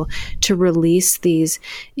be able to release these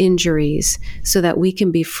injuries so that we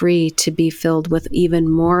can be free to be filled with even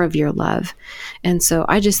more of your love. And so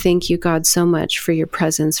I just thank you, God, so much for your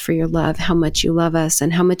presence, for your love, how much you love us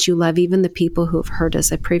and how much you love even the people who have hurt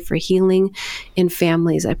us. I pray for healing in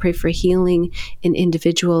families. I pray for healing in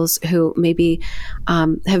individuals who maybe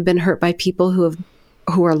have been hurt by people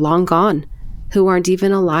who are long gone, who aren't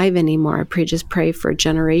even alive anymore. I just pray for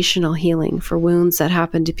generational healing, for wounds that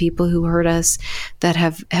happen to people who hurt us that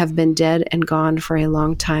have been dead and gone for a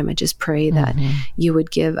long time. I just pray that you would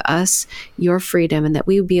give us your freedom and that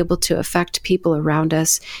we would be able to affect people around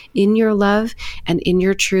us in your love and in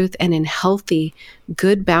your truth and in healthy,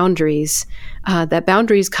 good boundaries, that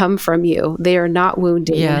boundaries come from you. They are not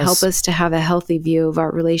wounding. Yes. And help us to have a healthy view of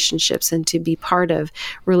our relationships and to be part of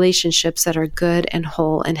relationships that are good and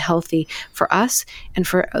whole and healthy for us and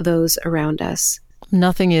for those around us.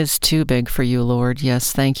 Nothing is too big for you, Lord.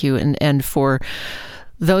 Yes, thank you. And for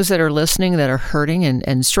those that are listening that are hurting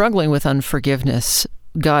and struggling with unforgiveness,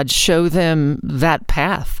 God, show them that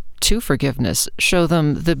path to forgiveness. Show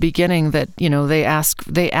them the beginning that, they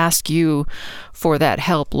ask you for that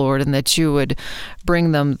help, Lord, and that you would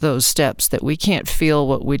bring them those steps, that we can't feel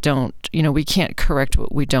what we don't, we can't correct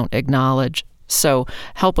what we don't acknowledge. So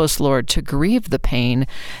help us, Lord, to grieve the pain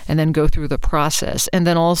and then go through the process. And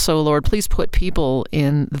then also, Lord, please put people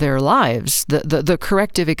in their lives, the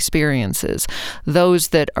corrective experiences, those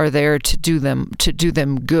that are there to do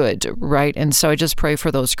them good, right? And so I just pray for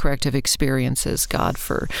those corrective experiences, God,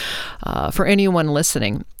 for anyone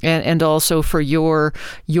listening, and also for your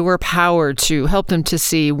power to help them to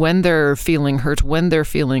see when they're feeling hurt, when they're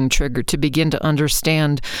feeling triggered, to begin to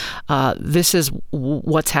understand this is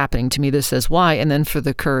what's happening to me, this is why, and then for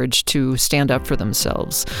the courage to stand up for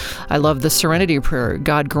themselves. I love the serenity prayer.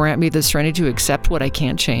 God, grant me the serenity to accept what I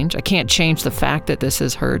can't change. I can't change the fact that this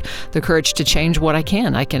is hurt. The courage to change what I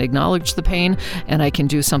can. I can acknowledge the pain and I can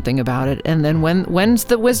do something about it. And then when's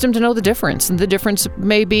the wisdom to know the difference? And the difference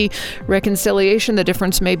may be reconciliation. The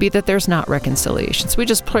difference may be that there's not reconciliation. So we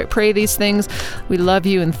just pray these things. We love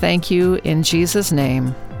you and thank you in Jesus'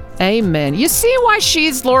 name. Amen. You see why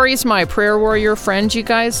Lori's my prayer warrior friend, you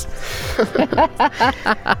guys?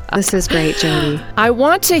 This is great, Jody. I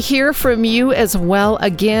want to hear from you as well.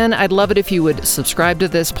 Again, I'd love it if you would subscribe to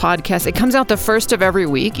this podcast. It comes out the first of every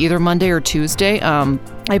week, either Monday or Tuesday.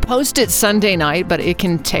 I post it Sunday night, but it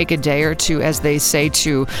can take a day or two, as they say,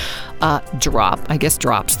 to drop. I guess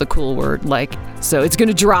drop's the cool word. So it's going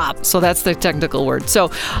to drop. So that's the technical word. So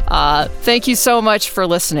thank you so much for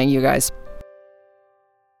listening, you guys.